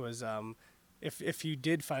asked was, if you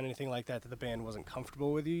did find anything like that the band wasn't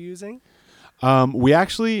comfortable with you using? We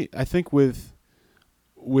actually, I think with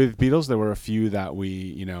Beatles, there were a few that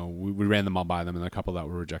we ran them all by them, and a couple that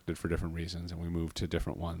were rejected for different reasons, and we moved to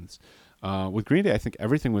different ones. With Green Day, I think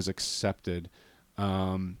everything was accepted.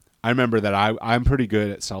 I remember that I'm pretty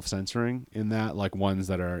good at self-censoring in that, like ones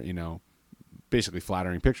that are, basically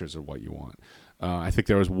flattering pictures of what you want. I think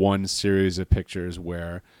there was one series of pictures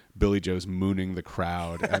where Billy Joe's mooning the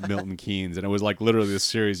crowd at Milton Keynes, and it was like literally this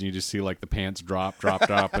series, and you just see like the pants drop.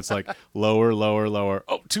 It's like lower, lower, lower.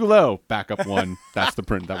 Oh, too low. Back up one. That's the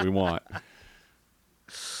print that we want.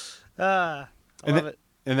 I love it.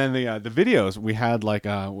 And then the videos we had, like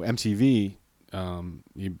MTV,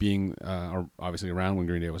 being obviously around when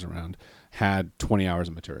Green Day was around, had 20 hours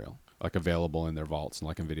of material like available in their vaults and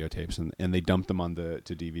like in videotapes, and they dumped them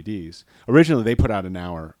to DVDs. Originally, they put out an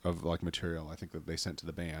hour of like material, I think, that they sent to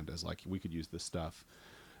the band as like, we could use this stuff.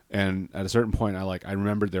 And at a certain point, I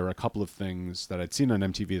remembered there were a couple of things that I'd seen on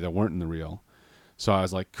MTV that weren't in the reel. So I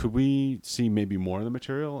was like, could we see maybe more of the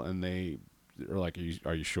material? And they were like,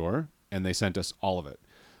 are you sure? And they sent us all of it.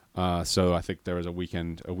 So I think there was a week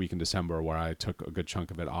in December where I took a good chunk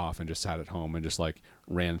of it off and just sat at home and just like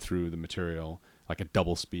ran through the material like at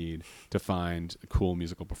double speed to find cool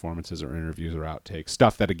musical performances or interviews or outtakes,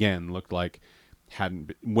 stuff that again looked like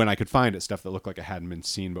when I could find it, stuff that looked like it hadn't been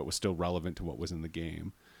seen but was still relevant to what was in the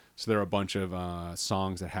game. So there are a bunch of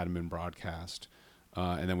songs that hadn't been broadcast,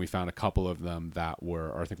 and then we found a couple of them that were,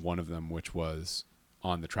 or I think one of them which was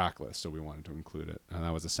on the track list, so we wanted to include it, and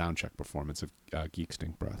that was a soundcheck performance of Geek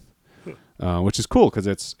Stink Breath, which is cool because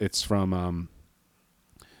it's from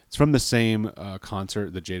the same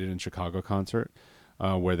concert, the Jaded in Chicago concert,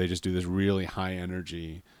 where they just do this really high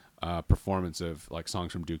energy performance of like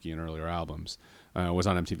songs from Dookie and earlier albums. It was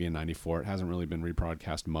on MTV in '94. It hasn't really been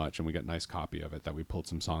rebroadcast much, and we got a nice copy of it that we pulled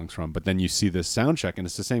some songs from. But then you see this soundcheck, and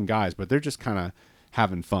it's the same guys, but they're just kind of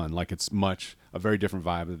having fun. Like it's a very different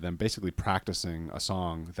vibe of them basically practicing a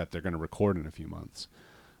song that they're going to record in a few months.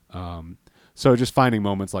 So just finding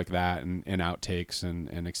moments like that and outtakes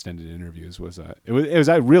and extended interviews was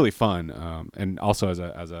really fun. And also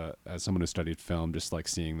as someone who studied film, just like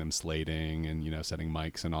seeing them slating and setting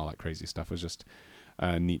mics and all that crazy stuff was just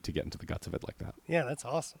neat to get into the guts of it like that. Yeah, that's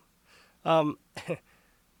awesome.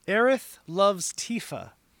 Aerith loves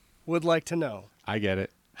Tifa. Would like to know. I get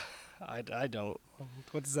it. I don't.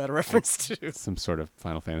 What is that a reference to? Some sort of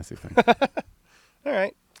Final Fantasy thing. All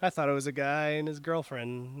right. I thought it was a guy and his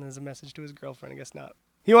girlfriend. There's a message to his girlfriend. I guess not.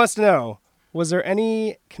 He wants to know, was there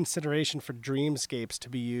any consideration for dreamscapes to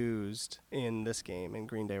be used in this game, in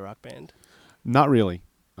Green Day Rock Band? Not really.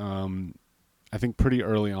 I think pretty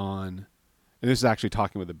early on, and this is actually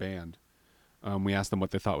talking with the band, we asked them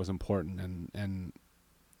what they thought was important, and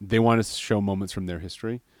they wanted to show moments from their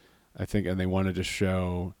history, I think, and they wanted to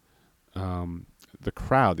show the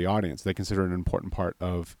crowd, the audience. They consider it an important part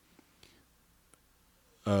of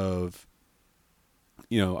a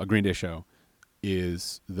Green Day show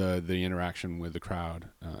is the interaction with the crowd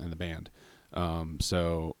and the band.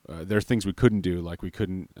 So there are things we couldn't do, like we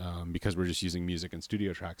couldn't, because we're just using music and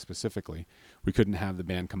studio tracks specifically, we couldn't have the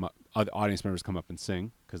band come up, the audience members come up and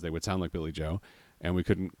sing because they would sound like Billy Joe, and we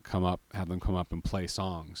couldn't have them come up and play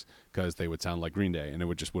songs because they would sound like Green Day, and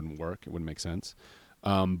it just wouldn't work. It wouldn't make sense.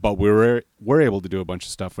 But we're able to do a bunch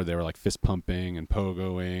of stuff where they were like fist pumping and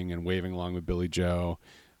pogoing and waving along with Billy Joe.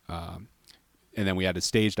 And then we added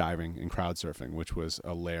stage diving and crowd surfing, which was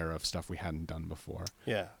a layer of stuff we hadn't done before.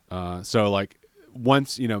 Yeah. So like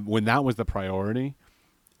once, when that was the priority,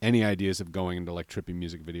 any ideas of going into like trippy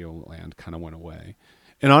music video land kind of went away.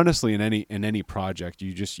 And honestly, in any project,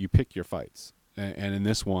 you pick your fights. And in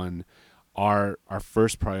this one, our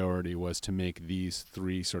first priority was to make these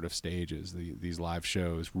 3 sort of stages, these live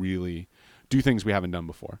shows, really do things we haven't done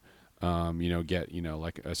before. Get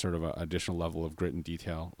like a sort of a additional level of grit and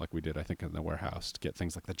detail, like we did, I think, in the warehouse, to get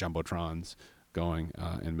things like the jumbotrons going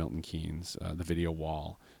in Milton Keynes, the video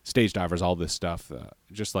wall, stage divers, all this stuff.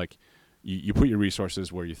 Just like you put your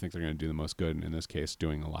resources where you think they're going to do the most good. And in this case,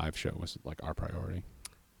 doing a live show was like our priority.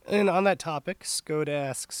 And on that topic, Scode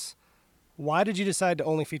asks, why did you decide to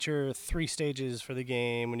only feature 3 stages for the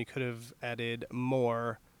game when you could have added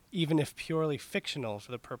more, even if purely fictional,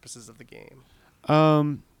 for the purposes of the game?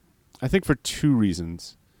 I think for 2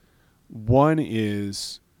 reasons. One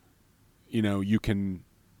is, you can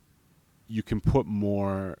put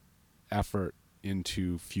more effort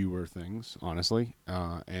into fewer things, honestly.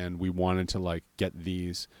 And we wanted to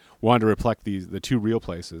wanted to reflect the 2 real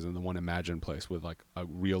places and the 1 imagined place with like a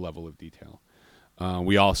real level of detail.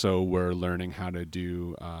 We also were learning how to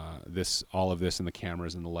do all of this in the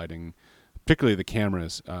cameras and the lighting, particularly the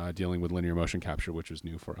cameras, dealing with linear motion capture, which was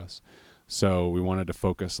new for us. So we wanted to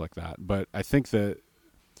focus like that. But I think that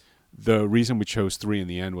the reason we chose 3 in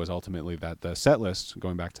the end was ultimately that the set list,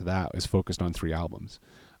 going back to that, is focused on 3 albums.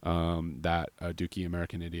 That Dookie,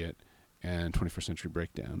 American Idiot, and 21st Century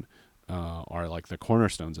Breakdown are like the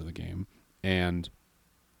cornerstones of the game. And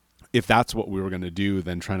if that's what we were going to do,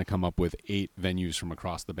 then trying to come up with 8 venues from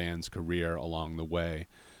across the band's career along the way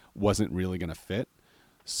wasn't really going to fit.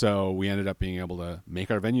 So we ended up being able to make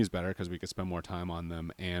our venues better because we could spend more time on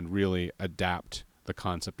them and really adapt the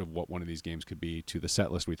concept of what one of these games could be to the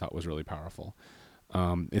set list we thought was really powerful.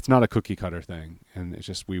 It's not a cookie cutter thing, and it's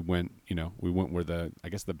just we went where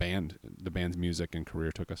the band's music and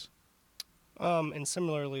career took us. And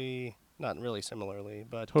similarly, not really similarly,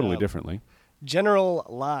 but totally differently. General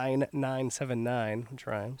Line 979, which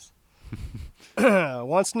rhymes,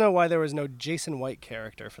 wants to know why there was no Jason White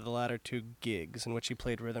character for the latter 2 gigs in which he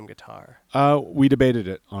played rhythm guitar. We debated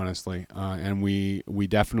it, honestly, and we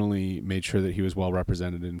definitely made sure that he was well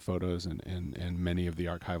represented in photos and many of the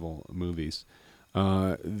archival movies.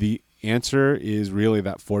 The answer is really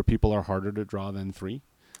that 4 people are harder to draw than 3.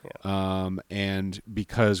 Yeah. And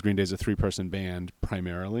because Green Day's a 3-person band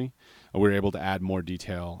primarily, we were able to add more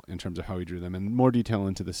detail in terms of how we drew them and more detail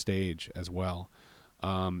into the stage as well.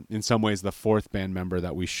 In some ways, the 4th band member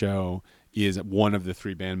that we show is one of the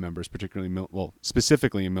 3 band members, particularly,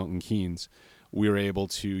 specifically in Milton Keynes. We were able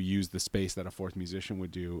to use the space that a 4th musician would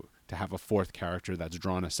do to have a 4th character that's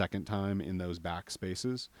drawn a 2nd time in those back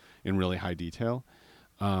spaces in really high detail.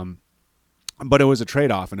 But it was a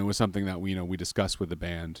trade-off, and it was something that we discussed with the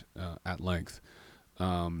band at length,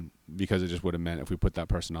 because it just would have meant if we put that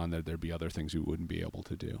person on there, there'd be other things we wouldn't be able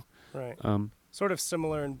to do. Right. Sort of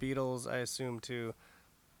similar in Beatles, I assume, to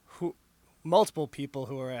multiple people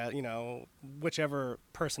who are at, whichever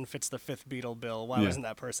person fits the 5th Beatle bill. Why wasn't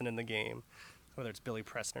that person in the game? Whether it's Billy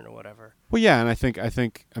Preston or whatever. Well, yeah, and I think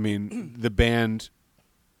the band,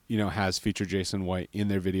 has featured Jason White in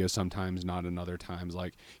their videos sometimes, not in other times.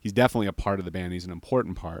 Like, he's definitely a part of the band. He's an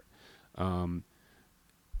important part.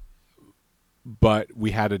 But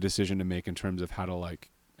we had a decision to make in terms of how to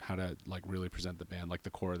really present the band, like the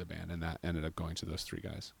core of the band, and that ended up going to those 3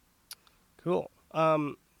 guys. Cool.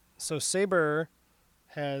 So Saber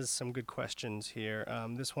has some good questions here.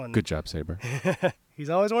 This one. Good job, Saber. He's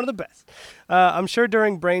always one of the best. I'm sure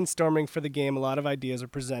during brainstorming for the game, a lot of ideas are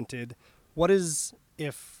presented. What is,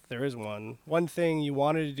 if there is one thing you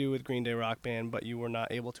wanted to do with Green Day Rock Band, but you were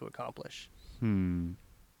not able to accomplish? I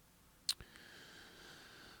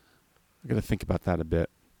got to think about that a bit.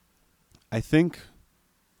 I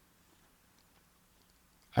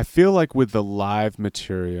feel like with the live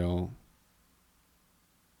material,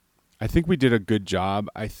 I think we did a good job.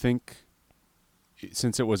 I think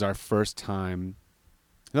since it was our first time,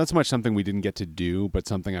 not so much something we didn't get to do, but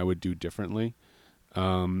something I would do differently.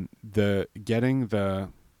 Getting the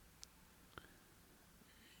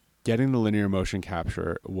linear motion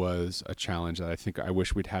capture was a challenge that I think I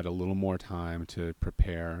wish we'd had a little more time to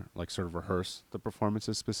prepare, like sort of rehearse the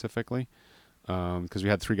performances specifically. because we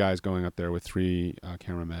had 3 guys going up there with 3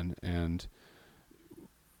 cameramen, and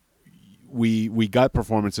we got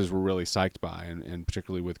performances we're really psyched by, and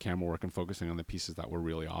particularly with camera work and focusing on the pieces that were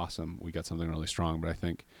really awesome, we got something really strong. But I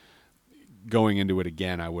think going into it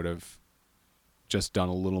again, I would have just done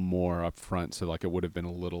a little more up front, so like it would have been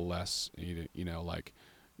a little less, like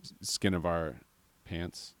skin of our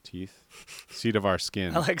pants, teeth, seat of our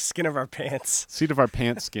skin. I like skin of our pants. Seat of our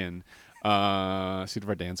pants skin, seat of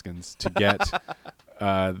our danskins to get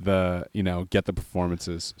get the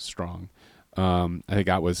performances strong. I think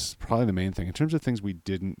that was probably the main thing. In terms of things we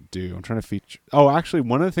didn't do, I'm trying to feature. Oh, actually,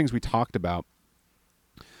 one of the things we talked about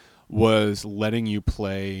was letting you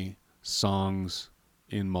play songs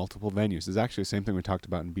in multiple venues. It's actually the same thing we talked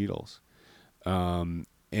about in Beatles.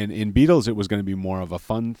 And in Beatles, it was going to be more of a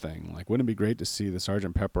fun thing. Like, wouldn't it be great to see the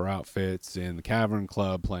Sgt. Pepper outfits in the Cavern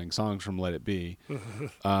Club playing songs from Let It Be?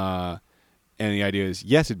 And the idea is,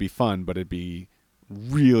 yes, it'd be fun, but it'd be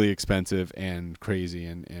really expensive and crazy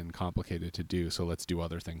and complicated to do, so let's do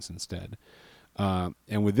other things instead.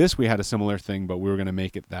 And with this, we had a similar thing, but we were going to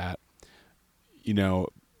make it that,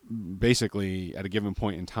 basically at a given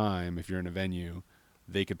point in time, if you're in a venue,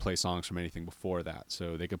 they could play songs from anything before that.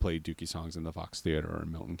 So they could play Dookie songs in the Fox Theater or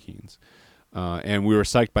Milton Keynes. And we were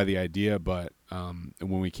psyched by the idea, but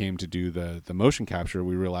when we came to do the motion capture,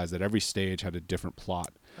 we realized that every stage had a different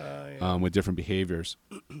plot with different behaviors.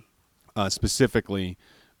 Specifically,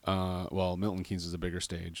 Milton Keynes is a bigger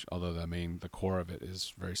stage, although the core of it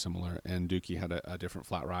is very similar, and Dookie had a different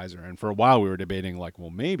flat riser. And for a while we were debating, like, well,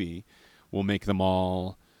 maybe we'll make them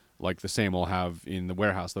all like the same. We'll have in the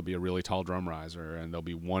warehouse, there'll be a really tall drum riser, and there'll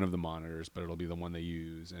be one of the monitors, but it'll be the one they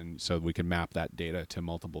use, and so we can map that data to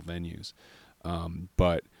multiple venues.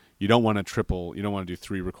 But you don't want to do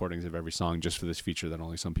 3 recordings of every song just for this feature that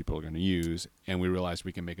only some people are going to use. And we realized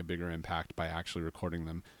we can make a bigger impact by actually recording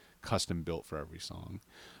them custom built for every song.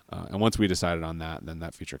 And once we decided on that, then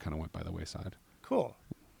that feature kind of went by the wayside. Cool.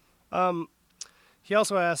 He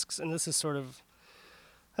also asks, and this is sort of,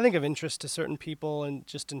 I think, of interest to certain people, and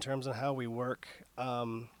just in terms of how we work.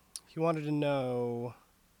 He wanted to know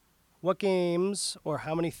what games or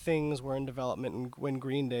how many things were in development when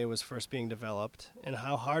Green Day was first being developed, and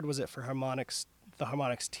how hard was it for the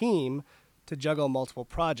Harmonix team to juggle multiple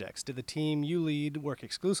projects? Did the team you lead work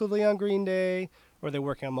exclusively on Green Day, or are they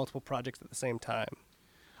working on multiple projects at the same time?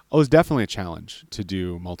 Oh, it was definitely a challenge to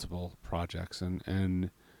do multiple projects, and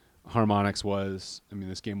Harmonix was,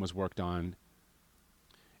 this game was worked on.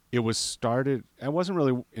 It wasn't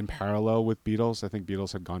really in parallel with Beatles. I think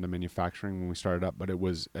Beatles had gone to manufacturing when we started up, but it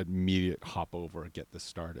was immediate hop over, get this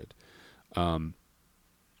started. And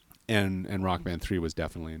Rock Band 3 was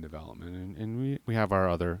definitely in development, and we have our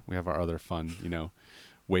other fun,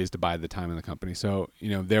 ways to buy the time in the company. So,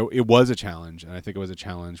 it was a challenge, and I think it was a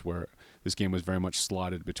challenge where this game was very much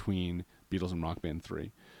slotted between Beatles and Rock Band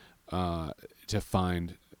 3 to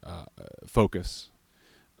find focus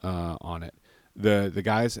on it. The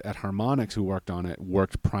guys at Harmonix who worked on it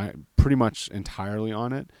worked pretty much entirely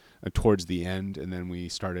on it towards the end, and then we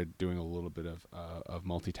started doing a little bit of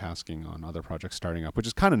multitasking on other projects starting up, which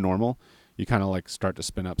is kind of normal. You kind of like start to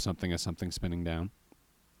spin up something as something's spinning down.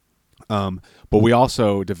 But we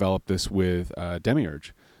also developed this with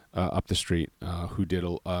Demiurge up the street, who did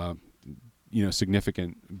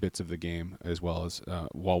significant bits of the game, as well as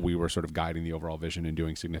while we were sort of guiding the overall vision and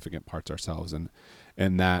doing significant parts ourselves, and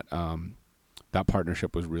that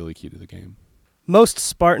partnership was really key to the game. Most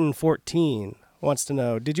Spartan 14 wants to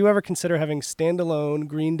know, did you ever consider having standalone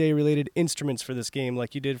Green Day related instruments for this game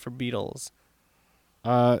like you did for Beatles?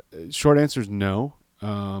 Short answer is no.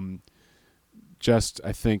 I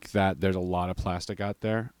think that there's a lot of plastic out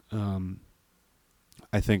there.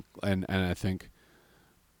 It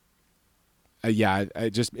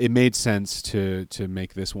made sense to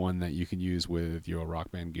make this one that you can use with your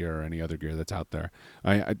Rock Band gear or any other gear that's out there.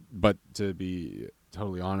 But to be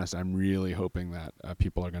totally honest, I'm really hoping that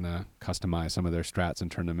people are going to customize some of their Strats and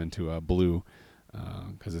turn them into a blue,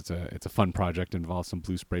 because it's a fun project, involves some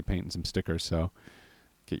blue spray paint and some stickers. So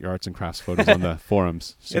get your arts and crafts photos on the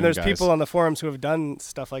forums soon, and there's guys. people on the forums who have done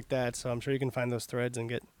stuff like that, so I'm sure you can find those threads and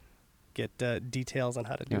get details on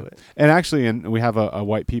how to do it. And actually, we have a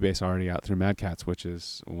white P bass already out through Mad Cats, which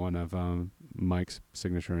is one of Mike's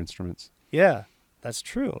signature instruments. Yeah, that's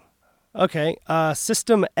true. Okay,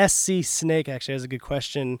 System SC Snake actually has a good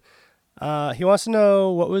question. He wants to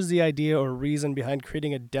know what was the idea or reason behind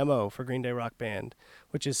creating a demo for Green Day Rock Band,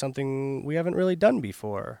 which is something we haven't really done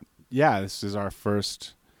before. Yeah, this is our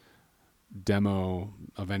first demo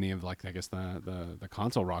of any of the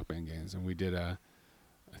console Rock Band games, and we did I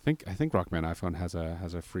think Rock Band iPhone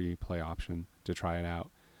has a free play option to try it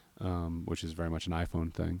out. which is very much an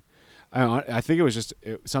iPhone thing. I think it was just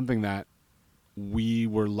something that we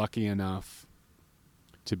were lucky enough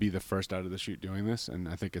to be the first out of the chute doing this, and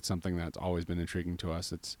I think it's something that's always been intriguing to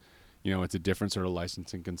us. It's, it's a different sort of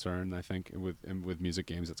licensing concern. I think with music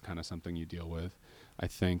games, it's kind of something you deal with. I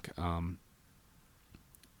think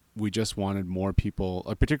we just wanted more people,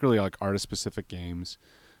 particularly like artist-specific games.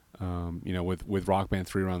 With Rock Band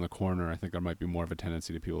 3 around the corner, I think there might be more of a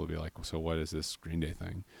tendency to people to be like, so what is this Green Day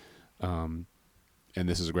thing? And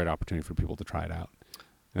this is a great opportunity for people to try it out.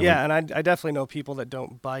 And I definitely know people that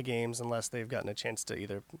don't buy games unless they've gotten a chance to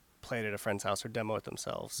either play it at a friend's house or demo it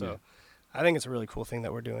themselves. So I think it's a really cool thing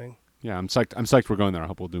that we're doing. Yeah, I'm psyched we're going there. I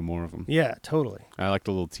hope we'll do more of them. Yeah, totally. I like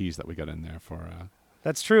the little tease that we got in there for...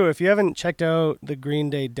 That's true. If you haven't checked out the Green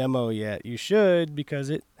Day demo yet, you should, because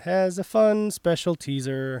it has a fun special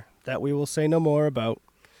teaser that we will say no more about,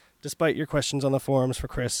 despite your questions on the forums for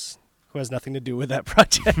Chris, who has nothing to do with that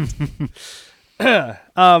project.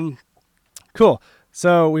 Cool.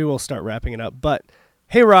 So we will start wrapping it up. But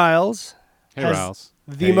Hey Riles has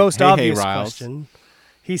the most obvious question.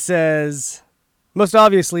 He says, most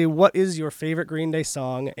obviously, what is your favorite Green Day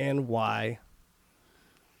song and why?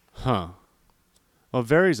 Well, it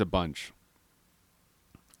varies a bunch.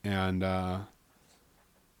 And I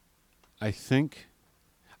think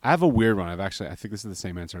I have a weird one. I think this is the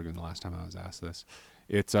same answer again the last time I was asked this.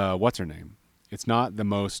 It's What's Her Name? It's not the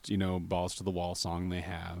most, balls to the wall song they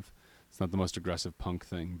have. It's not the most aggressive punk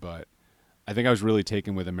thing, but I think I was really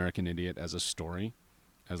taken with American Idiot as a story,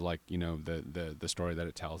 as like, the story that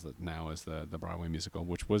it tells that now is the Broadway musical,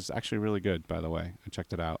 which was actually really good, by the way. I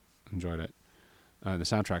checked it out, enjoyed it. The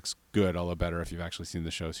soundtrack's good, although better if you've actually seen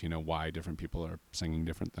the show, so you know why different people are singing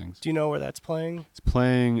different things. Do you know where that's playing? It's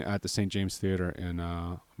playing at the St. James Theater in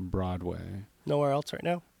Broadway. Nowhere else right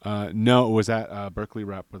now? No, it was at Berkeley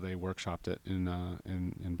Rep where they workshopped it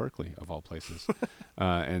in Berkeley, of all places.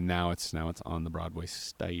 And now it's on the Broadway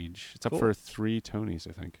stage. It's up for 3 Tonys,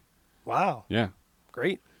 I think. Wow. Yeah.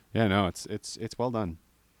 Great. Yeah, no, it's well done.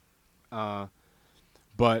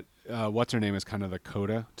 But What's Her Name is kind of the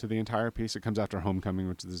coda to the entire piece. It comes after Homecoming,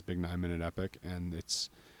 which is this big 9-minute epic, and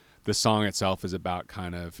the song itself is about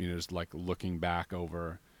kind of, just like looking back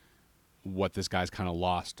over what this guy's kind of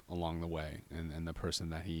lost along the way, and the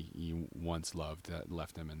person that he once loved that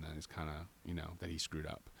left him, and then is kind of, that he screwed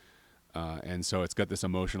up. And so it's got this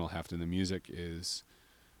emotional heft, and the music is,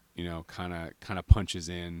 kind of punches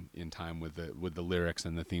in time with the lyrics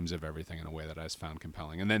and the themes of everything in a way that I just found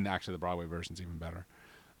compelling. And then actually the Broadway version's even better.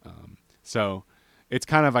 So it's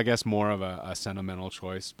kind of, I guess, more of a sentimental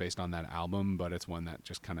choice based on that album, but it's one that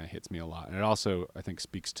just kind of hits me a lot. And it also, I think,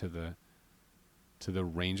 speaks to the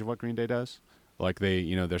range of what Green Day does. Like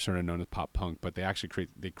they're sort of known as pop punk, but they actually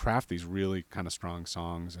craft these really kind of strong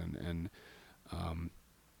songs and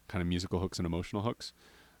kind of musical hooks and emotional hooks.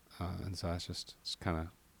 And so it's kind of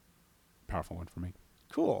a powerful one for me.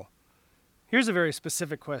 Cool. Here's a very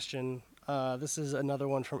specific question. This is another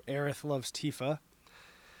one from Aerith Loves Tifa.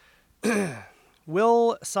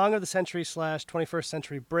 Will Song of the Century / 21st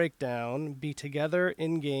Century Breakdown be together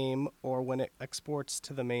in-game or when it exports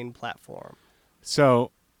to the main platform? So,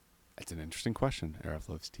 it's an interesting question. Aerith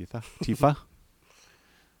loves Tifa.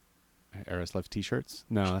 Aerith loves T-shirts?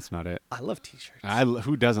 No, that's not it. I love T-shirts.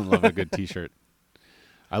 Who doesn't love a good T-shirt?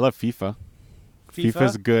 I love FIFA.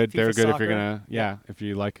 FIFA's good. FIFA They're good soccer. if you're gonna, if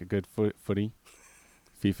you like a good footy.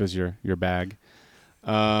 FIFA's your bag.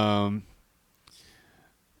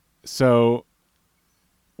 So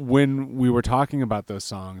when we were talking about those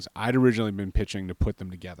songs, I'd originally been pitching to put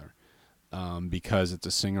them together because it's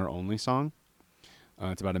a singer-only song.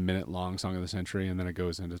 It's about a minute-long Song of the Century, and then it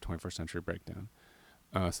goes into 21st Century Breakdown.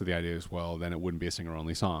 So the idea is, well, then it wouldn't be a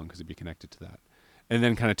singer-only song because it'd be connected to that. And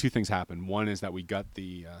then kind of 2 things happened. One is that we got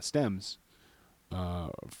the stems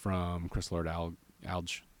from Chris Lord Alge,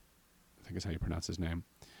 I think is how you pronounce his name,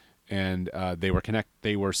 and they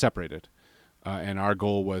were separated. And our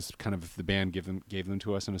goal was kind of if the band gave them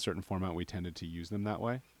to us in a certain format, we tended to use them that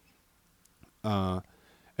way. And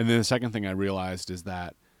then the second thing I realized is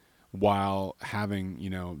that while having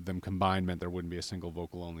them combined meant there wouldn't be a single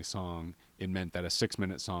vocal only song, it meant that a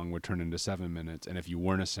 6-minute song would turn into 7 minutes, and if you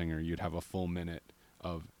weren't a singer, you'd have a full minute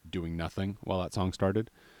of doing nothing while that song started.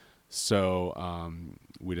 So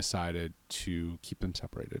we decided to keep them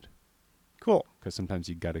separated. Cool. Because sometimes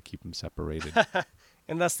you got to keep them separated.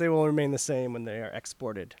 And thus they will remain the same when they are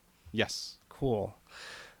exported. Yes. Cool.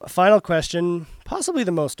 A final question, possibly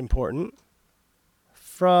the most important,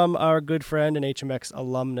 from our good friend and HMX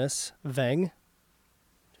alumnus, Veng,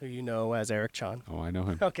 who you know as Eric Chan. Oh, I know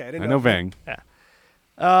him. Okay, I know Veng. Yeah.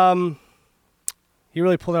 He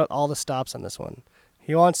really pulled out all the stops on this one.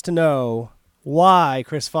 He wants to know why,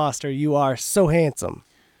 Chris Foster, you are so handsome.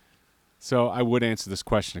 So I would answer this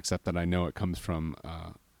question, except that I know it comes from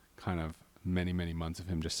kind of many, many months of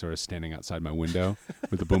him just sort of standing outside my window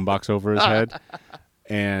with the boombox over his head.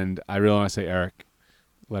 And I really want to say, Eric,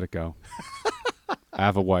 let it go. I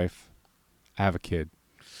have a wife. I have a kid.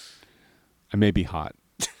 I may be hot,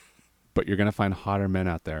 but you're going to find hotter men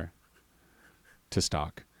out there to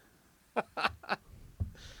stalk.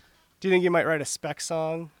 Do you think you might write a spec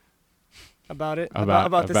song about it?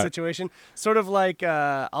 About the situation? Sort of like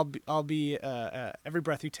I'll be Every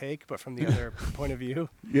Breath You Take, but from the other point of view.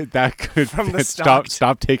 Yeah, that could From the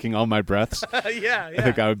stop taking all my breaths. Yeah. I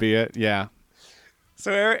think that would be it. Yeah.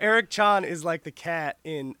 So Eric Chan is like the cat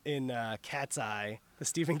in Cat's Eye, the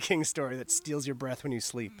Stephen King story that steals your breath when you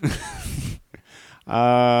sleep. He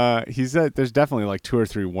said there's definitely like 2 or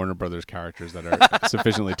 3 Warner Brothers characters that are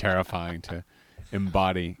sufficiently terrifying to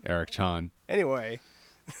embody Eric Chan. Anyway,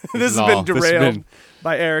 this has been derailed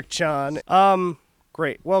by Eric Chan.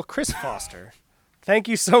 Great. Well, Chris Foster, thank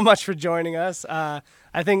you so much for joining us. I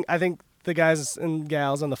think the guys and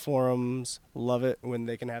gals on the forums love it when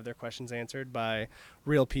they can have their questions answered by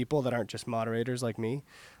real people that aren't just moderators like me.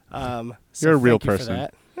 So You're a real thank you person.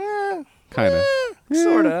 For that. Kind of.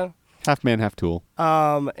 Sort of. Half man, half tool.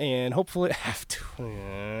 And hopefully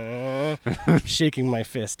shaking my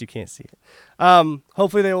fist. You can't see it.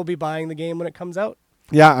 Hopefully they will be buying the game when it comes out.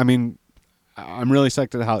 Yeah, I mean, I'm really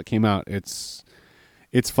psyched at how it came out. It's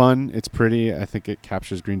fun. It's pretty. I think it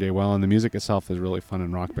captures Green Day well, and the music itself is really fun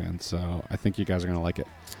in Rock Band. So I think you guys are gonna like it.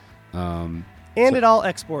 And it all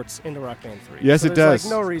exports into Rock Band 3. Yes, so it there's does.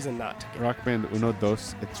 like no reason not to get it. Rock Band 1, 2,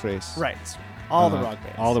 and 3. Right. All the Rock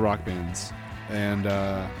Bands. All the Rock Bands. And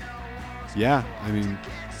yeah, I mean,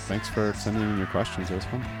 thanks for sending in your questions. It was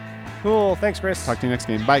fun. Cool. Thanks, Chris. Talk to you next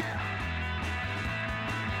game. Bye.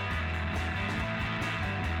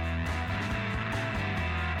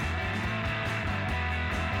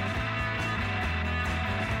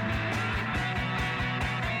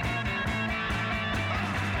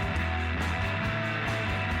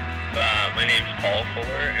 My name's Paul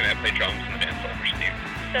Fuller, and I play drums in the band Silver Steve.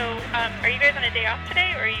 So, are you guys on a day off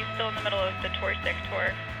today, or are you still in the middle of the Tour 6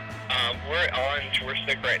 tour? We're on Tour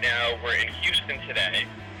 6 right now. We're in Houston today,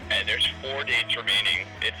 and there's 4 dates remaining.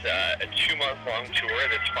 It's a 2-month-long tour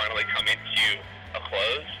that's finally coming to a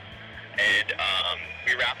close, and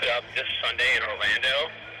we wrap it up this Sunday in Orlando,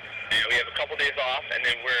 and we have a couple days off, and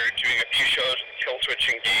then we're doing a few shows with Killswitch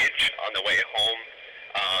Engage on the way home,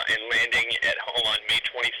 and landing at home on May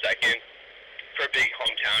 22nd for a big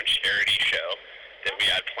hometown charity show that we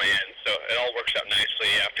had planned. So it all works out nicely.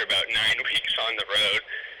 After about 9 weeks on the road,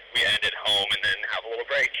 we end at home and then have a little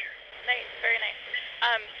break. Nice, very nice.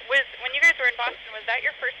 When you guys were in Boston, was that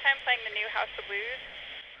your first time playing the new House of Blues?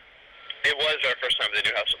 It was our first time at the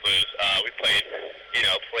new House of Blues. We played,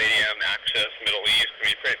 Palladium, Access, Middle East. I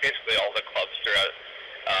mean, basically all the clubs throughout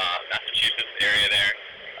Massachusetts area there.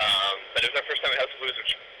 But it was our first time at House of Blues,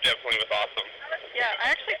 which definitely was awesome. Yeah,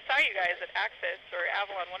 I actually saw you guys at Access or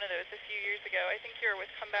Avalon, one of those, a few years ago. I think you were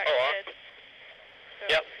with Comeback Awesome. Kids.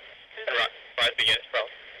 So Yep. Rise Begins, bro.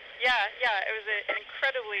 Yeah, it was an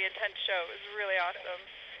incredibly intense show. It was really awesome.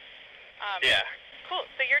 Yeah. Cool.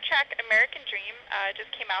 So your track, American Dream,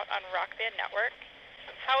 just came out on Rock Band Network.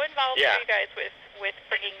 How involved Yeah. are you guys with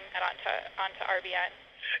bringing that onto RBN?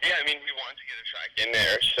 Yeah, I mean, we wanted to get a track in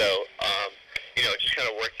there, so, it just kind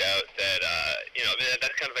of worked out that,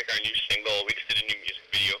 that's kind of like our new single. We just did a new music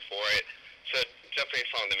video for it, so definitely a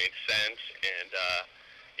song that made sense, and,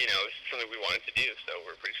 it's something we wanted to do, so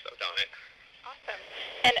we're pretty stoked on it. Awesome.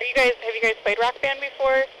 And have you guys played Rock Band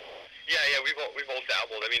before? Yeah, we've all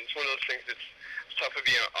dabbled. I mean, it's one of those things that's tough to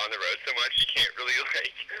be on the road so much. You can't really,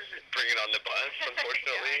 bring it on the bus,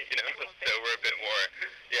 unfortunately, so we're a bit more,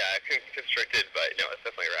 constricted, but, it's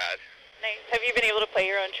definitely rad. Nice. Have you been able to play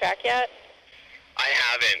your own track yet? I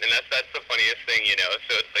haven't, and that's the funniest thing,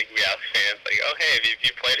 so it's like we ask fans, like, oh, hey, have you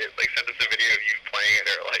played it? Like, send us a video of you playing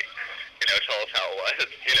it, or, tell us how it was,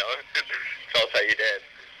 tell us how you did.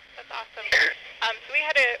 That's awesome. So we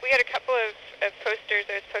had a couple of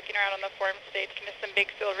posters I was poking around on the forums today, talking to some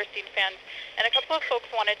big Silverstein fans, and a couple of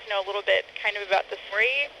folks wanted to know a little bit kind of about the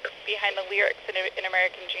story behind the lyrics in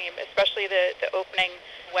American Dream, especially the opening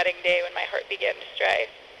wedding day when my heart began to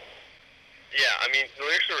stray. Yeah, I mean, the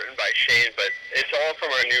lyrics are written by Shane, but it's all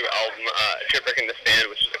from our new album, Shipwreck in the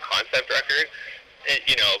Stand, which is a concept record. It,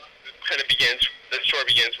 the story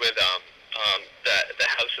begins with the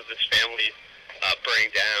house of this family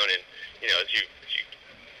burning down, and, as you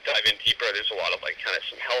dive in deeper, there's a lot of, kind of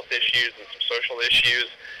some health issues and some social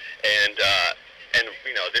issues, and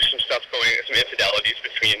there's some stuff some infidelities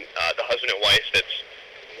between the husband and wife that's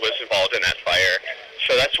was involved in that fire.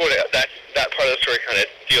 So that part of the story kind of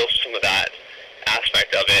deals with some of that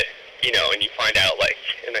aspect of it, you know, and you find out, like,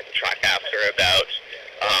 in the track after about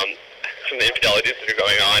some of the infidelities that are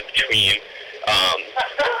going on between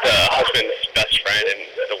the husband's best friend and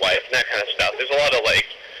the wife and that kind of stuff. There's a lot of,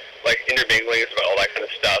 like intermingling about all that kind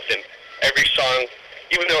of stuff, and every song,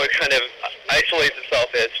 even though it kind of isolates itself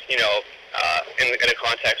as, you know, in a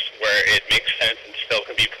context where it makes sense and still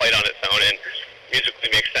can be played on its own and musically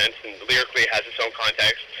makes sense and lyrically has its own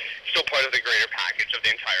context, still part of the greater package of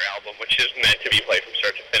the entire album, which is meant to be played from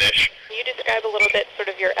start to finish. Can you describe a little bit sort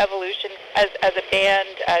of your evolution as a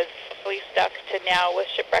band, as fully stuck to now with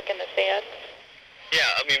Shipwreck in the Sand? Yeah,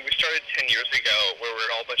 I mean, we started 10 years ago where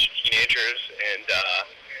we're all a bunch of teenagers and,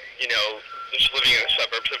 you know, just living in the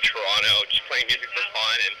suburbs of Toronto, just playing music for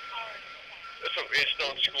fun, and so we're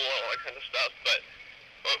still in school and all that kind of stuff. But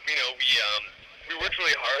you know, we worked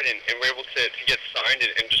really hard and were able to get signed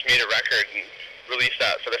and just made a record and released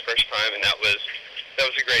that for the first time, and that was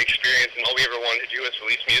a great experience. And all we ever wanted to do was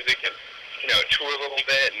release music and, you know, tour a little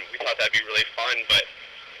bit, and we thought that'd be really fun. But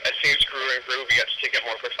as things grew and grew, we got to take it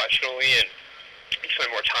more professionally and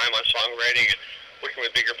spend more time on songwriting and working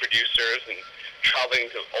with bigger producers and traveling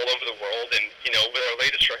all over the world. And, you know, with our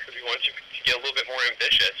latest record, we wanted to get a little bit more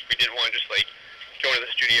ambitious. We didn't want to just, like, go into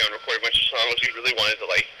the studio and record a bunch of songs. We really wanted to,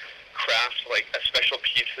 like, craft, like, a special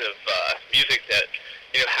piece of music that,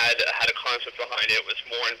 you know, had a concept behind it, was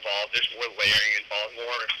more involved. There's more layering involved,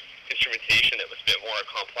 more instrumentation that was a bit more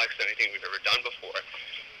complex than anything we've ever done before.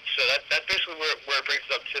 So that's basically where it brings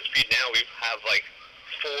us up to speed now. We have, like,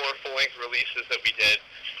 4 full-length releases that we did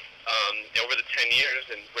over the 10 years,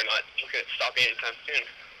 and we're not looking at stopping anytime soon.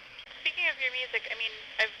 Speaking of your music, I mean,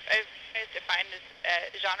 I've defined this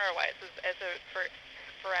genre-wise as a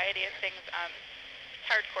variety of things.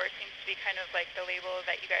 Hardcore seems to be kind of like the label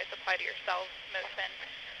that you guys apply to yourselves most then.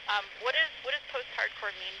 What does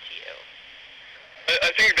post-hardcore mean to you?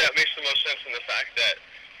 I think that makes the most sense in the fact that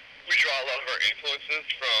we draw a lot of our influences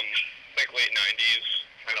from, like, late 90s,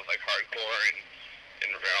 kind of like hardcore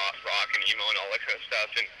and rock and emo and all that kind of stuff.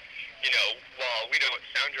 And, you know, while we don't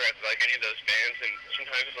sound directly like any of those bands, and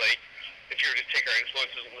sometimes, like, if you were to take our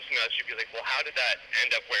influences and listen to us, you'd be like, well, how did that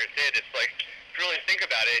end up where it did? It's like, if you really think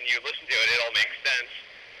about it and you listen to it, it all makes sense.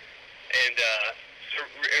 And so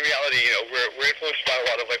in reality, you know, we're influenced by a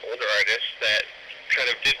lot of, like, older artists that kind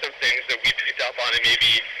of did some things that we picked up on and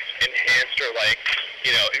maybe enhanced or, like,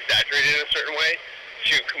 you know, exaggerated in a certain way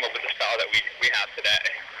to come up with the style that we have today.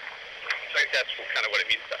 So I think that's kind of what it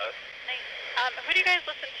means to us. Nice. Who do you guys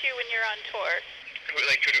listen to when you're on tour? Well,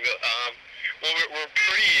 we're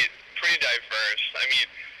pretty diverse. I mean,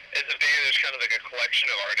 as a band, there's kind of like a collection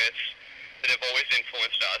of artists that have always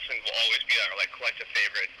influenced us and will always be our, like, collective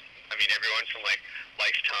favorites. I mean, everyone from, like,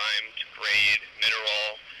 Lifetime to Braid,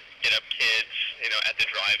 Mineral, Get Up Kids, you know, At the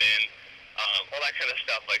Drive-In, all that kind of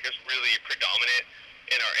stuff. Like, is really predominant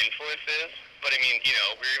in our influences. But I mean, you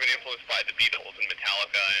know, we're even influenced by the Beatles and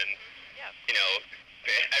Metallica and, you know,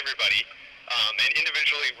 everybody. And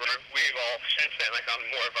individually, we've all since then, like, on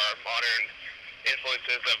more of our modern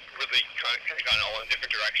influences, have really kind of gone all in different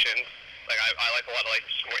directions. Like, I like a lot of, like,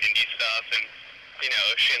 just more indie stuff, and, you know,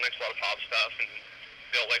 Shane likes a lot of pop stuff, and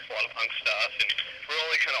Bill likes a lot of punk stuff, and we're all,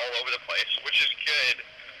 like, kind of all over the place, which is good.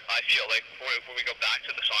 I feel like when we go back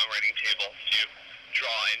to the songwriting table to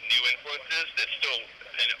draw in new influences that still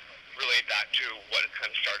relate back to what kind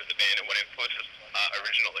of started the band and what influenced us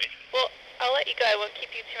originally. Well, I'll let you go. I won't keep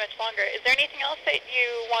you too much longer. Is there anything else that you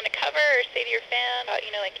want to cover or say to your fan about, you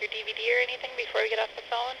know, like your DVD or anything before we get off the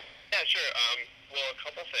phone? Yeah, sure. Well, a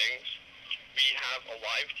couple things. We have a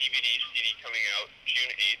live DVD CD coming out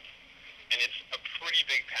June 8th, and it's a pretty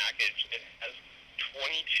big package. It has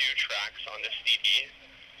 22 tracks on the CD.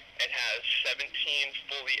 It has 17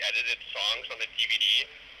 fully edited songs on the DVD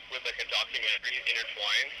with, like, a documentary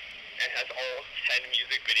intertwined, and has all 10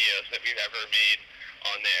 music videos that we've ever made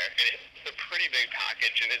on there. And it's a pretty big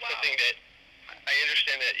package, and it's something that I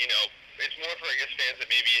understand that, you know, it's more for, I guess, fans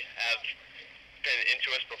that maybe have been into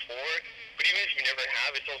us before, but even if you never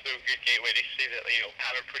have, it's also a good gateway to see that, you know,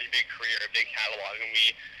 have a pretty big career, a big catalog, and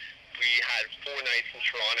we had 4 nights in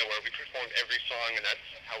Toronto where we performed every song, and that's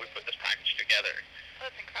how we put this package together. Oh,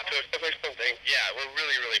 that's incredible. So it's definitely something, yeah, we're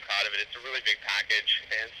really, really proud of it. It's a really big package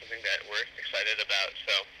and something that we're excited about.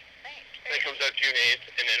 So that comes out June 8th,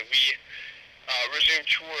 and then we resume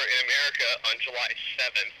tour in America on July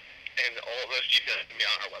 7th, and all of those details can be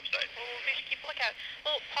on our website. Well, we should keep a lookout.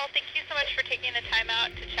 Well, Paul, thank you so much for taking the time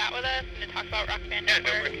out to chat with us and to talk about Rock Band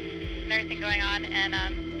Network and everything going on.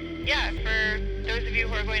 And yeah, for those of you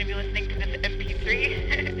who are going to be listening to this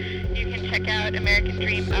MP3, you can check out American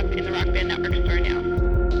Dream up in the Rock Band Network store now.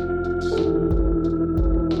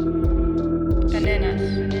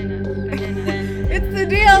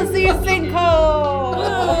 DLC sinkhole!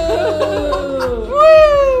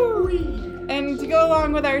 Woo! And to go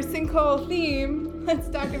along with our sinkhole theme, let's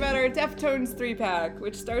talk about our Deftones 3-pack,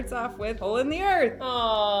 which starts off with Hole in the Earth.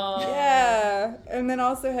 Aww. Yeah, and then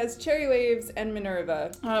also has Cherry Waves and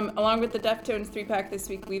Minerva. Along with the Deftones 3-pack this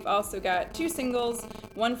week, we've also got 2 singles,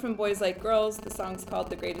 one from Boys Like Girls, the song's called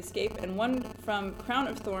The Great Escape, and one from Crown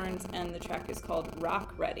of Thorns, and the track is called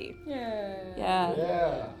Rock Ready.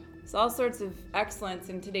 Yeah. So all sorts of excellence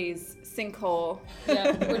in today's sinkhole.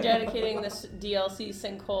 Yeah, we're dedicating this DLC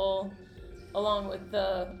sinkhole along with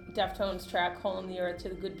the Deftones track Hole in the Earth to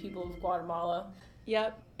the good people of Guatemala.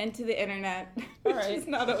 Yep, and to the internet. All Which right. is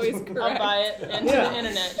not always correct. I'll buy it. And to the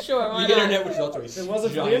internet. Sure, why The not? internet, which is also a If it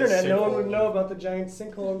wasn't for the giant internet, no one sinkhole. would know about the giant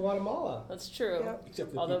sinkhole in Guatemala. That's true. Yep. Except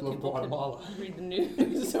for the Although people of people Guatemala. could read the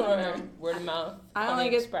news or word of mouth. I on only the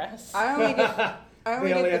get- Express. I only get They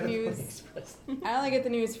only the have news. Express. I only get the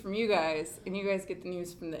news from you guys, and you guys get the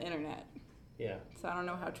news from the internet. Yeah, So I don't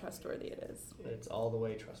know how trustworthy it is. it's all the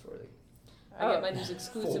way trustworthy. I get my news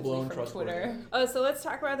exclusively Full-blown from trustworthy. Twitter. Oh, so let's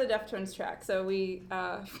talk about the Deftones track. So we,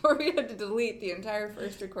 before we had to delete the entire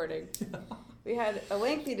first recording, we had a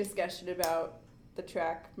lengthy discussion about the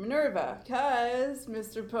track Minerva, because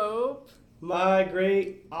Mr. Pope. My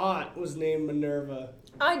great aunt was named Minerva.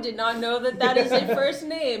 I did not know that is a first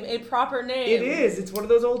name, a proper name. It is. It's one of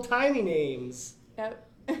those old timey names. Yep.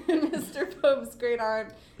 And Mr. Pope's great aunt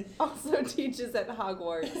also teaches at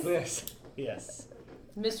Hogwarts. Yes. Yes.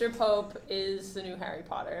 Mr. Pope is the new Harry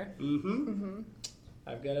Potter. Mm-hmm.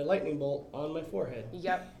 I've got a lightning bolt on my forehead.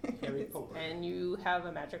 Yep. Harry Potter. And you have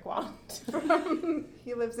a magic wand.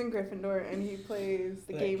 He lives in Gryffindor and he plays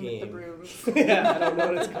the That game with the game. brooms. Yeah, I don't know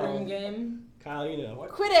what it's Broom called. game. Kyle, you know.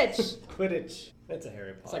 Quidditch! Quidditch. That's a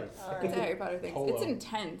Harry Potter. Alright. It's a Harry Potter thing. Polo. It's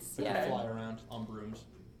intense. They Yeah. can fly around on brooms.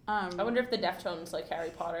 I wonder if the Deftones like Harry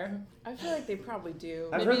Potter. I feel like they probably do.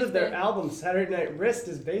 I've maybe heard that their they- album, Saturday Night Wrist,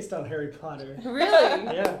 is based on Harry Potter. Really?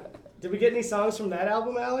 Yeah. Did we get any songs from that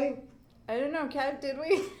album, Allie? I don't know, Kat, did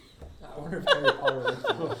we? I wonder if Harry Potter lives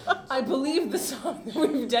in I believe the song that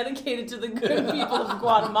we've dedicated to the good people of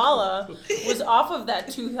Guatemala was off of that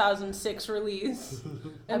 2006 release.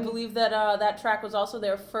 I believe that that track was also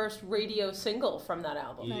their first radio single from that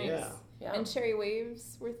album. Nice. Yeah. Yeah. And Cherry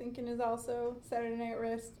Waves, we're thinking, is also Saturday Night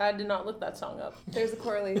Wrist. I did not look that song up. There's a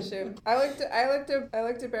correlation. I looked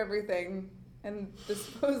up everything, and the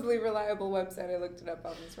supposedly reliable website I looked it up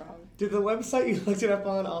on was wrong. Did the website you looked it up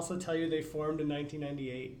on also tell you they formed in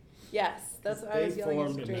 1998? Yes, that's what I was They yelling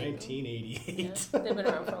formed at in Drake. 1988. Yeah, they've been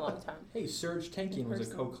around for a long time. Hey, Serge Tankian was a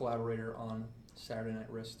Person. co-collaborator on Saturday Night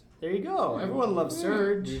Wrist. There you go. Everyone loves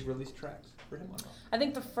Surge. We've released tracks for him on that. I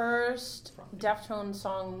think the first Deftones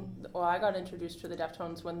song, well, I got introduced to the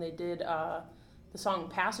Deftones when they did the song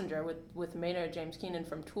Passenger with Maynard James Keenan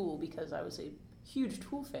from Tool, because I was a huge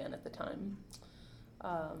Tool fan at the time.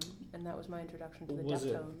 And that was my introduction to the Was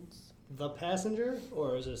it Deftones. The Passenger?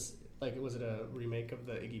 Or is this, like, was it a remake of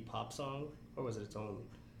the Iggy Pop song? Or was it its own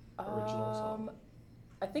original song?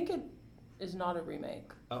 I think it is not a remake.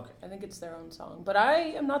 Okay. I think it's their own song. But I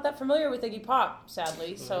am not that familiar with Iggy Pop,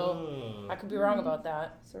 sadly, so I could be wrong about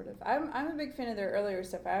that. Sort of. I'm a big fan of their earlier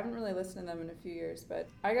stuff. I haven't really listened to them in a few years, but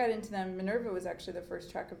I got into them. Minerva was actually the first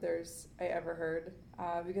track of theirs I ever heard,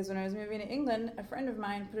 because when I was moving to England, a friend of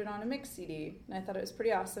mine put it on a mix CD, and I thought it was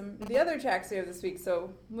pretty awesome. The other tracks we have this week, so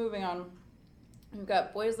moving on, we've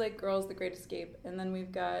got Boys Like Girls, The Great Escape, and then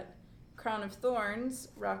we've got Crown of Thorns,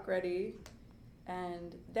 Rock Ready,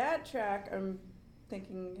 and that track I'm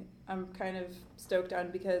kind of stoked on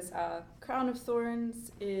because Crown of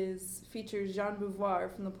Thorns features Jean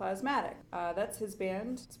Beauvoir from the Plasmatic. That's his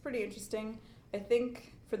band. It's pretty interesting. I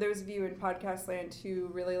think for those of you in podcast land who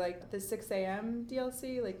really like the 6 a.m.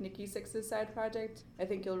 DLC, like Nikki Sixx's side project, I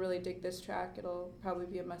think you'll really dig this track. It'll probably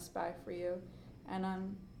be a must-buy for you.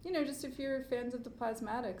 And just if you're fans of the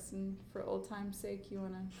Plasmatics and for old time's sake you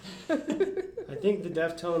want to... I think the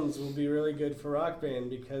Deftones will be really good for Rock Band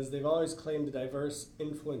because they've always claimed diverse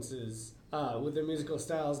influences with their musical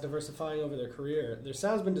styles diversifying over their career. Their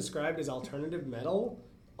sound's been described as alternative metal,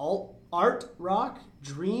 art rock,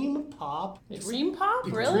 dream pop. Dream pop?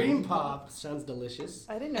 Really? Dream pop sounds delicious.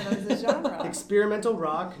 I didn't know that was a genre. Experimental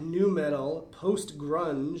rock, new metal,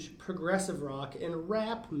 post-grunge, progressive rock, and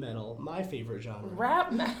rap metal. My favorite genre.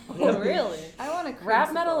 Rap metal? Really? I want to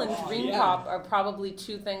Rap metal and dream yeah. pop are probably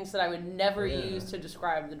two things that I would never use to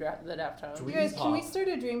describe the Deftones. You guys, can we start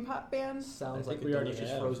a dream pop band? Sounds I like think a we already delicious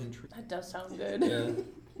have. frozen treat. That does sound good. Yeah.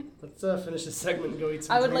 Let's finish this segment and go eat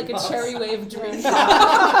some I would dream like a pops. cherry wave dream pop.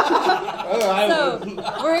 Oh, I So, would.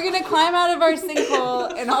 we're going to climb out of our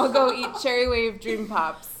sinkhole and I'll go eat Cherry Wave Dream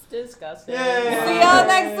Pops. Disgusting. See y'all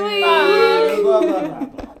next week. Bye.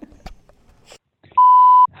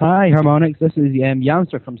 Hi, Harmonix. This is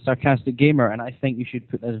Yamster from Sarcastic Gamer, and I think you should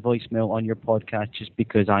put this voicemail on your podcast just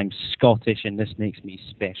because I'm Scottish and this makes me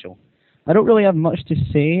special. I don't really have much to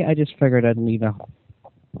say. I just figured I'd leave a...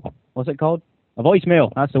 What's it called? A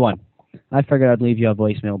voicemail. That's the one. I figured I'd leave you a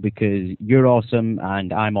voicemail because you're awesome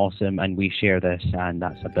and I'm awesome and we share this, and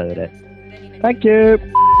that's about it. Thank you.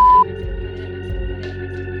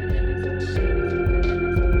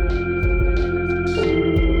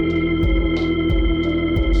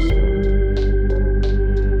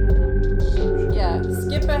 Yeah,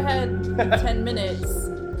 skip ahead 10 minutes.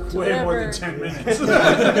 Way more than 10 minutes. We're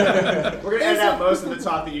gonna edit out most of the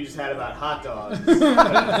talk that you just had about hot dogs. That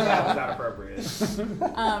was not appropriate.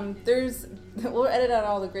 We'll edit out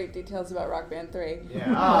all the great details about Rock Band 3.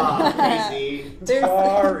 Yeah. Oh, Casey.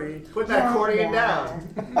 Sorry. Put that accordion down.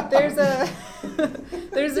 There's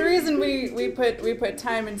a reason we put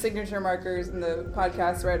time and signature markers in the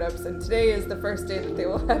podcast write-ups, and today is the first day that they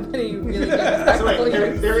will have any really good practical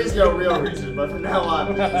use. There is no real reason, but from now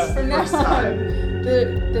on, this is the first time.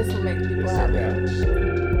 This will make people happy.